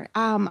here.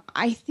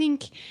 I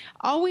think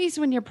always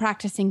when you're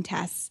practicing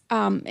tests,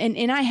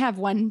 and I have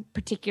one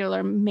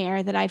particular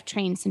mare that I've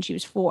trained since she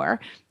was 4.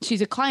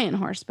 She's a client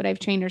horse, but I've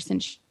trained her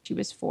since she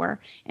was 4,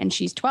 and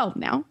she's 12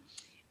 now.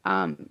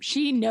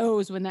 She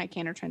knows when that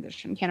canter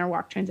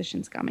walk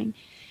transition's coming.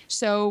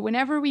 So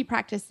whenever we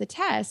practice the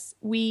tests,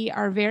 we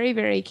are very,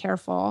 very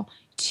careful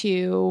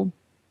to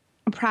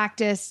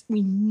practice.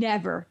 We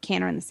never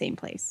canter in the same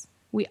place.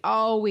 We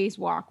always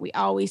walk, we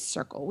always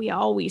circle, we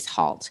always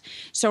halt.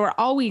 So we're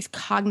always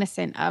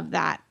cognizant of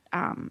that,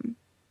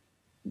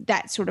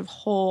 that sort of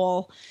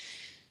whole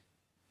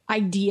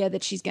idea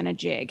that she's going to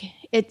jig.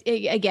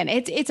 Again,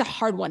 it's a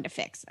hard one to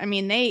fix. I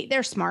mean,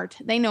 they're smart.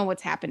 They know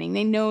what's happening.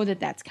 They know that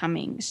that's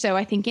coming. So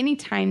I think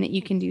anytime that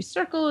you can do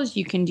circles,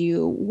 you can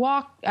do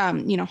walk,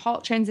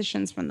 halt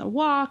transitions from the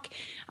walk.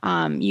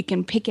 You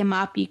can pick him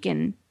up. You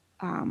can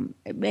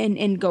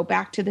and go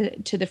back to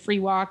the free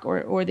walk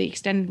or the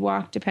extended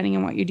walk, depending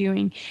on what you're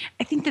doing.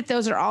 I think that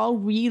those are all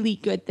really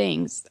good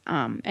things,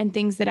 and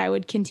things that I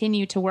would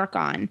continue to work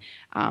on.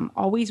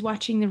 Always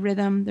watching the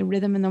rhythm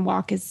in the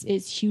walk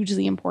is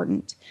hugely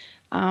important.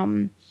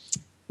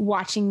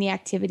 Watching the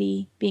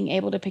activity, being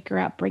able to pick her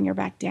up, bring her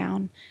back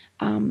down.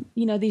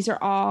 These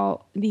are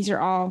all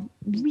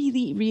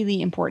really,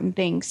 really important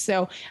things.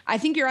 So I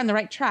think you're on the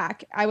right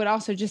track. I would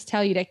also just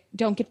tell you to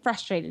don't get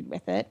frustrated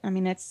with it. I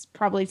mean, it's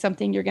probably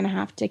something you're going to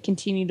have to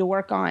continue to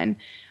work on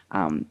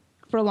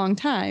for a long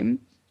time.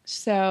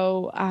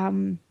 So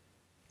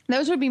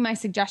those would be my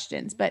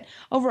suggestions. But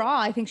overall,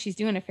 I think she's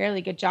doing a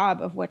fairly good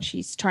job of what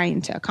she's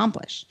trying to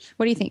accomplish.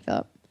 What do you think,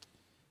 Philip?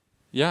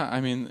 Yeah,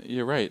 I mean,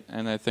 you're right.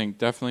 And I think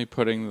definitely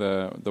putting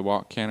the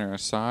walk canter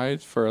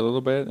aside for a little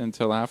bit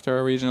until after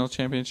our regional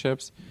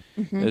championships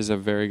is a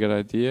very good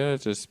idea.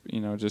 Just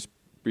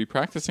be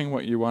practicing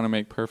what you want to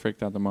make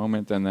perfect at the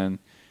moment. And then,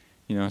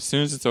 as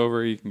soon as it's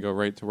over, you can go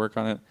right to work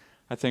on it.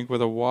 I think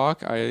with a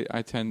walk,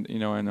 I tend,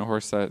 in a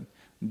horse that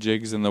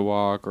jigs in the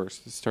walk or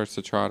starts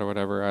to trot or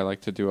whatever, I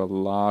like to do a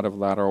lot of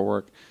lateral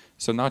work.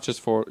 So not just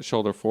for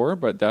shoulder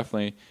forward, but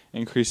definitely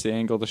increase the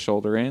angle to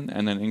shoulder in,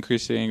 and then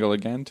increase the angle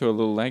again to a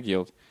little leg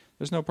yield.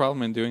 There's no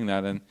problem in doing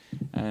that, and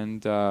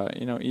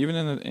even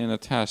in a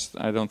test,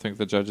 I don't think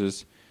the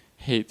judges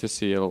hate to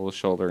see a little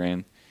shoulder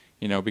in,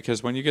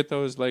 because when you get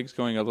those legs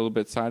going a little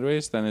bit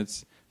sideways, then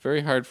it's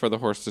very hard for the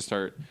horse to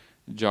start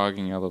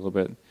jogging a little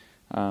bit.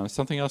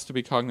 Something else to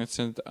be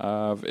cognizant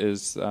of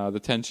is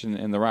the tension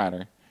in the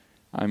rider.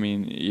 I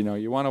mean,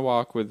 you want to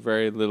walk with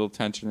very little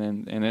tension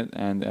in it,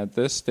 and at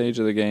this stage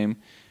of the game,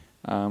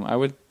 I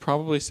would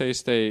probably say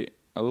stay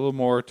a little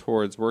more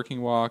towards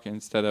working walk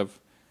instead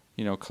of,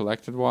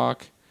 collected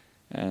walk,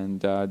 and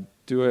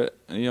do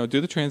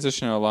the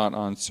transition a lot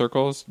on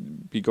circles.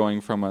 Be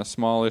going from a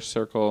smallish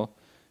circle,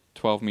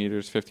 12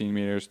 meters, 15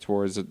 meters,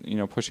 towards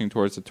pushing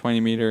towards the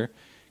 20 meter,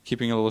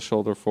 keeping a little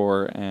shoulder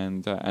forward,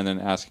 and then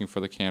asking for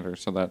the canter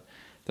so that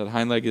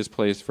hind leg is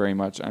placed very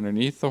much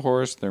underneath the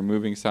horse. They're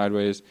moving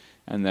sideways,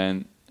 and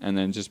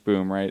then just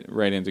boom,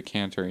 right into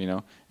canter,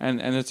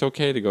 And it's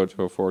okay to go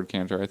to a forward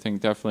canter. I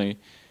think definitely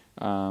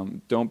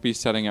don't be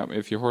setting up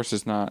if your horse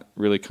is not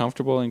really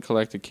comfortable in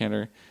collected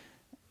canter,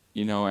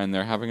 and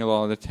they're having a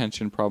lot of the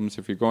tension problems.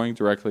 If you're going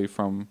directly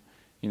from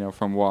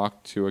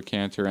walk to a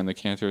canter and the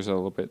canter is a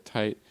little bit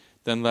tight,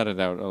 then let it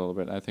out a little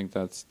bit. I think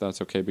that's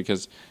okay,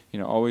 because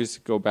always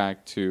go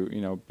back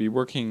to be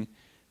working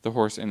the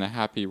horse in a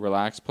happy,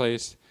 relaxed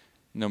place,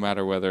 no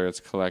matter whether it's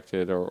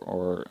collected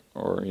or a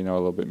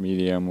little bit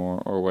medium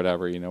or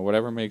whatever.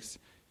 Whatever makes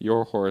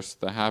your horse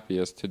the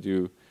happiest to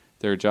do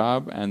their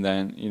job, and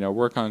then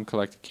work on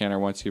collected canter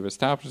once you've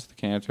established the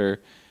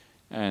canter,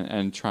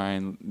 and try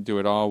and do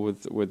it all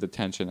with the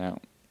tension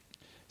out.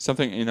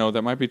 Something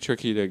that might be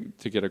tricky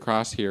to get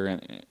across here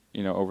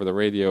and over the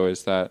radio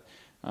is that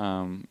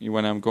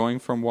when I'm going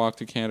from walk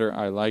to canter,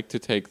 I like to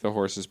take the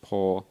horse's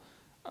pole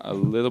a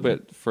little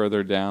bit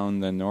further down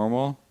than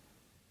normal.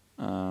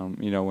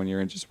 When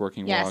you're in just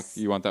working walk,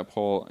 you want that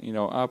pole,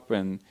 up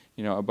and,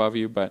 above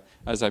you. But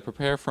as I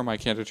prepare for my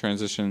canter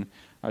transition,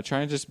 I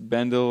try and just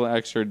bend a little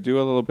extra, do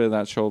a little bit of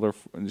that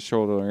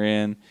shoulder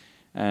in,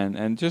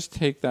 and just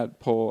take that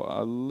pole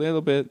a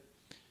little bit.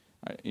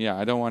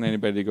 I don't want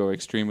anybody to go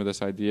extreme with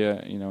this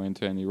idea,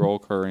 into any roll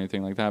curve or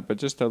anything like that, but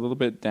just a little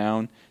bit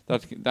down.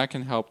 That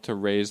can help to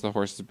raise the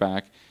horse's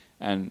back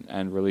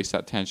and release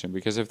that tension.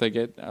 Because if they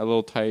get a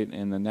little tight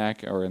in the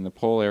neck or in the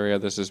pole area,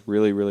 this is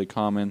really, really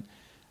common.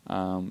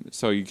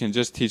 So you can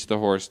just teach the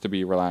horse to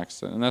be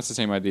relaxed, and that's the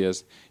same idea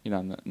as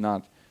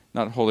not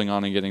holding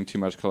on and getting too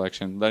much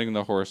collection, letting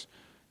the horse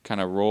kind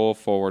of roll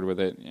forward with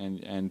it,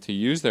 and to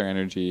use their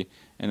energy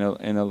in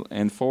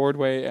a forward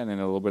way and in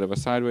a little bit of a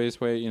sideways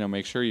way.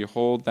 Make sure you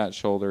hold that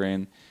shoulder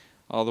in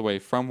all the way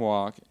from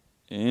walk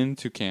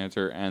into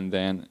canter, and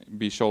then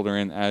be shoulder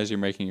in as you're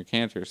making your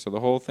canter. So the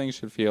whole thing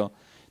should feel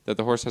that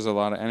the horse has a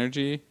lot of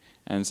energy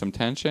and some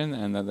tension,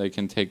 and that they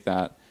can take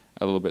that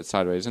a little bit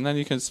sideways, and then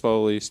you can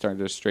slowly start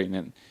to straighten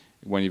it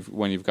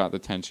when you've got the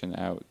tension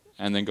out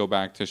and then go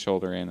back to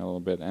shoulder in a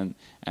little bit and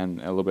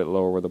a little bit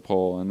lower with the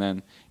pole. And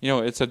then,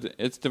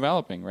 it's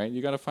developing, right?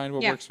 You got to find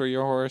what works for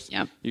your horse.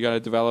 Yeah. You got to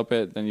develop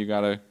it. Then you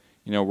got to,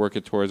 work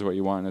it towards what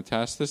you want in a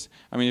test.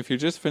 If you're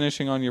just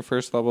finishing on your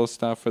first level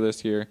stuff for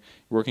this year,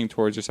 working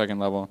towards your second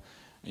level,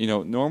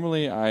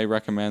 normally I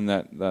recommend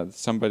that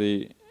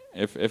somebody,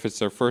 if it's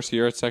their first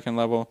year at second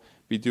level,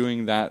 be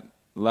doing that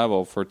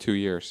level for 2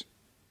 years.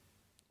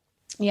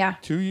 Yeah.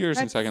 2 years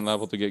in second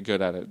level to get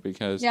good at it,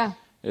 because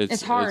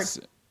it's hard.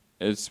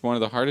 It's one of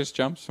the hardest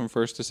jumps from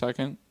first to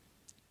second.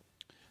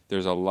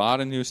 There's a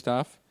lot of new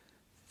stuff.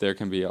 There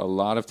can be a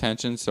lot of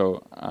tension.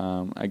 So,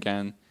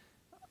 again,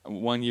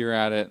 1 year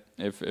at it,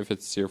 if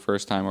it's your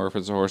first time or if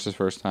it's a horse's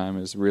first time,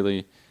 is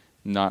really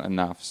not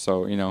enough.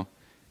 So,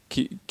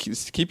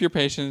 keep your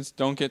patience.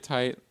 Don't get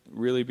tight.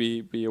 Really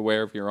be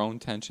aware of your own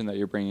tension that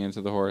you're bringing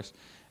into the horse,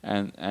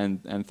 and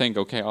think,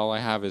 okay, all I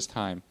have is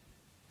time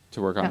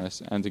to work on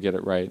this and to get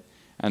it right,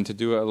 and to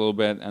do it a little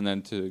bit, and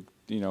then to,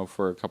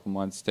 for a couple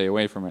months stay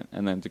away from it,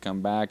 and then to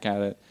come back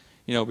at it,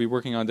 be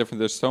working on different.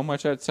 There's so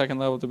much at second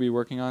level to be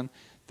working on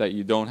that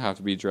you don't have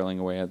to be drilling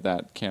away at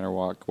that canter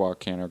walk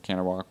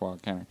canter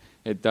walk canter.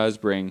 It does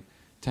bring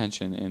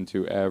tension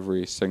into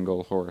every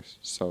single horse.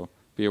 So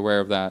be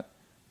aware of that.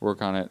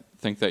 Work on it.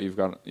 Think that you've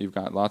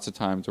got lots of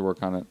time to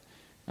work on it,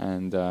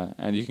 and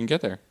you can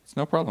get there. It's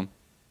no problem.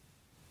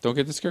 Don't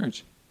get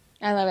discouraged.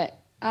 I love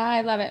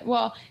it.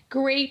 Well,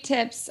 great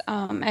tips.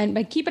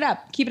 But keep it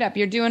up.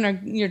 You're doing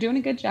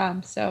a good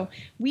job. So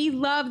we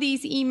love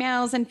these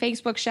emails and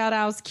Facebook shout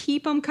outs.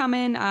 Keep them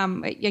coming.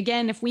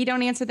 Again, if we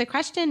don't answer the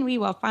question, we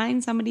will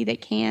find somebody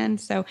that can.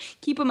 So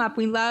keep them up.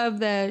 We love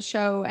the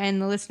show and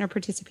the listener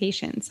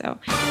participation. So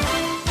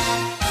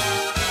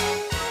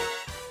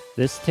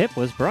this tip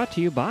was brought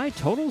to you by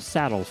Total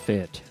Saddle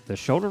Fit, the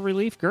shoulder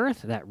relief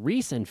girth that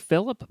Reese and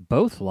Philip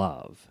both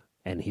love.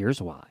 And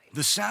here's why.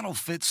 The saddle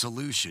fit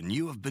solution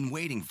you have been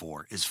waiting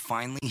for is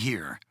finally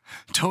here.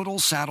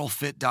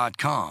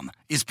 TotalSaddleFit.com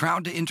is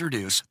proud to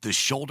introduce the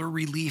Shoulder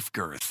Relief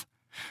Girth.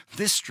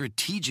 This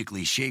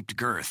strategically shaped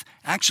girth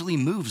actually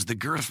moves the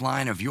girth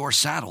line of your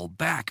saddle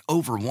back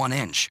over 1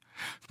 inch,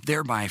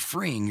 thereby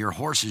freeing your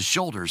horse's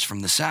shoulders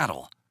from the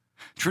saddle.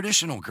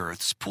 Traditional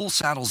girths pull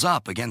saddles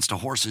up against a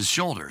horse's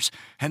shoulders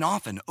and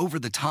often over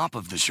the top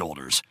of the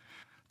shoulders.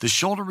 The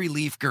shoulder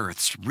relief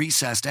girth's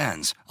recessed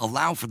ends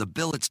allow for the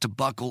billets to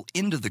buckle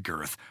into the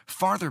girth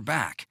farther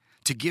back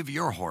to give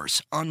your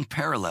horse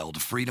unparalleled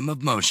freedom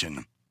of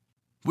motion.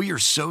 We are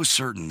so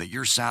certain that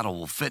your saddle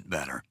will fit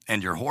better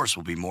and your horse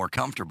will be more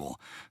comfortable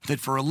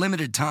that for a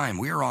limited time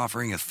we are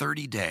offering a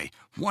 30-day,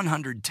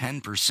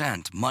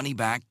 110%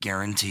 money-back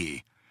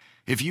guarantee.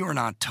 If you are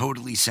not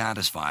totally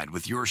satisfied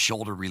with your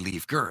shoulder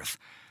relief girth,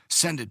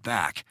 send it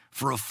back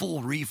for a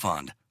full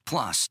refund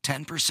plus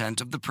 10%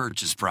 of the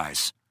purchase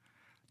price.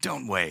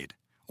 Don't wait.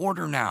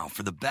 Order now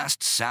for the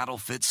best saddle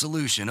fit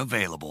solution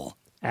available.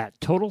 At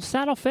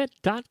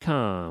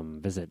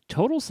TotalSaddleFit.com. Visit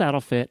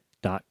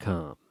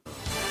TotalSaddleFit.com.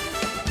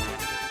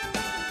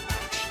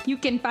 you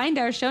can find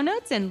our show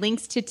notes and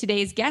links to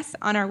today's guests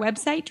on our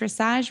website,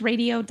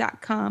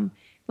 dressageradio.com.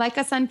 Like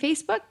us on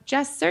Facebook,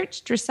 just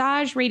search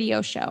Dressage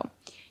Radio Show.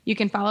 You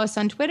can follow us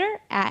on Twitter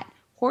at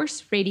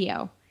Horse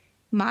Radio.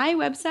 My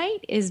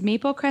website is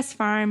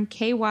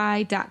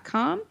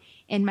maplecrestfarmky.com.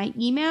 And my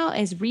email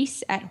is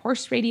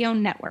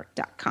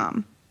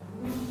reese@horseradionetwork.com.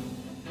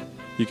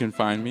 You can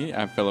find me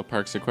at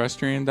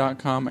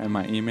philipparksequestrian.com, and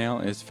my email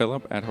is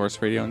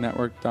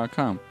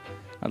philip@horseradionetwork.com.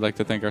 I'd like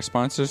to thank our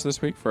sponsors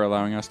this week for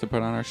allowing us to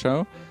put on our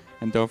show.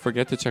 And don't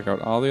forget to check out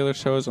all the other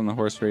shows on the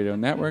Horse Radio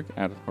Network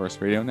at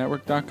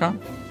horseradionetwork.com.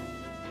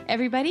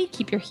 Everybody,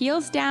 keep your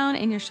heels down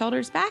and your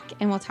shoulders back,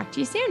 and we'll talk to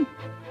you soon.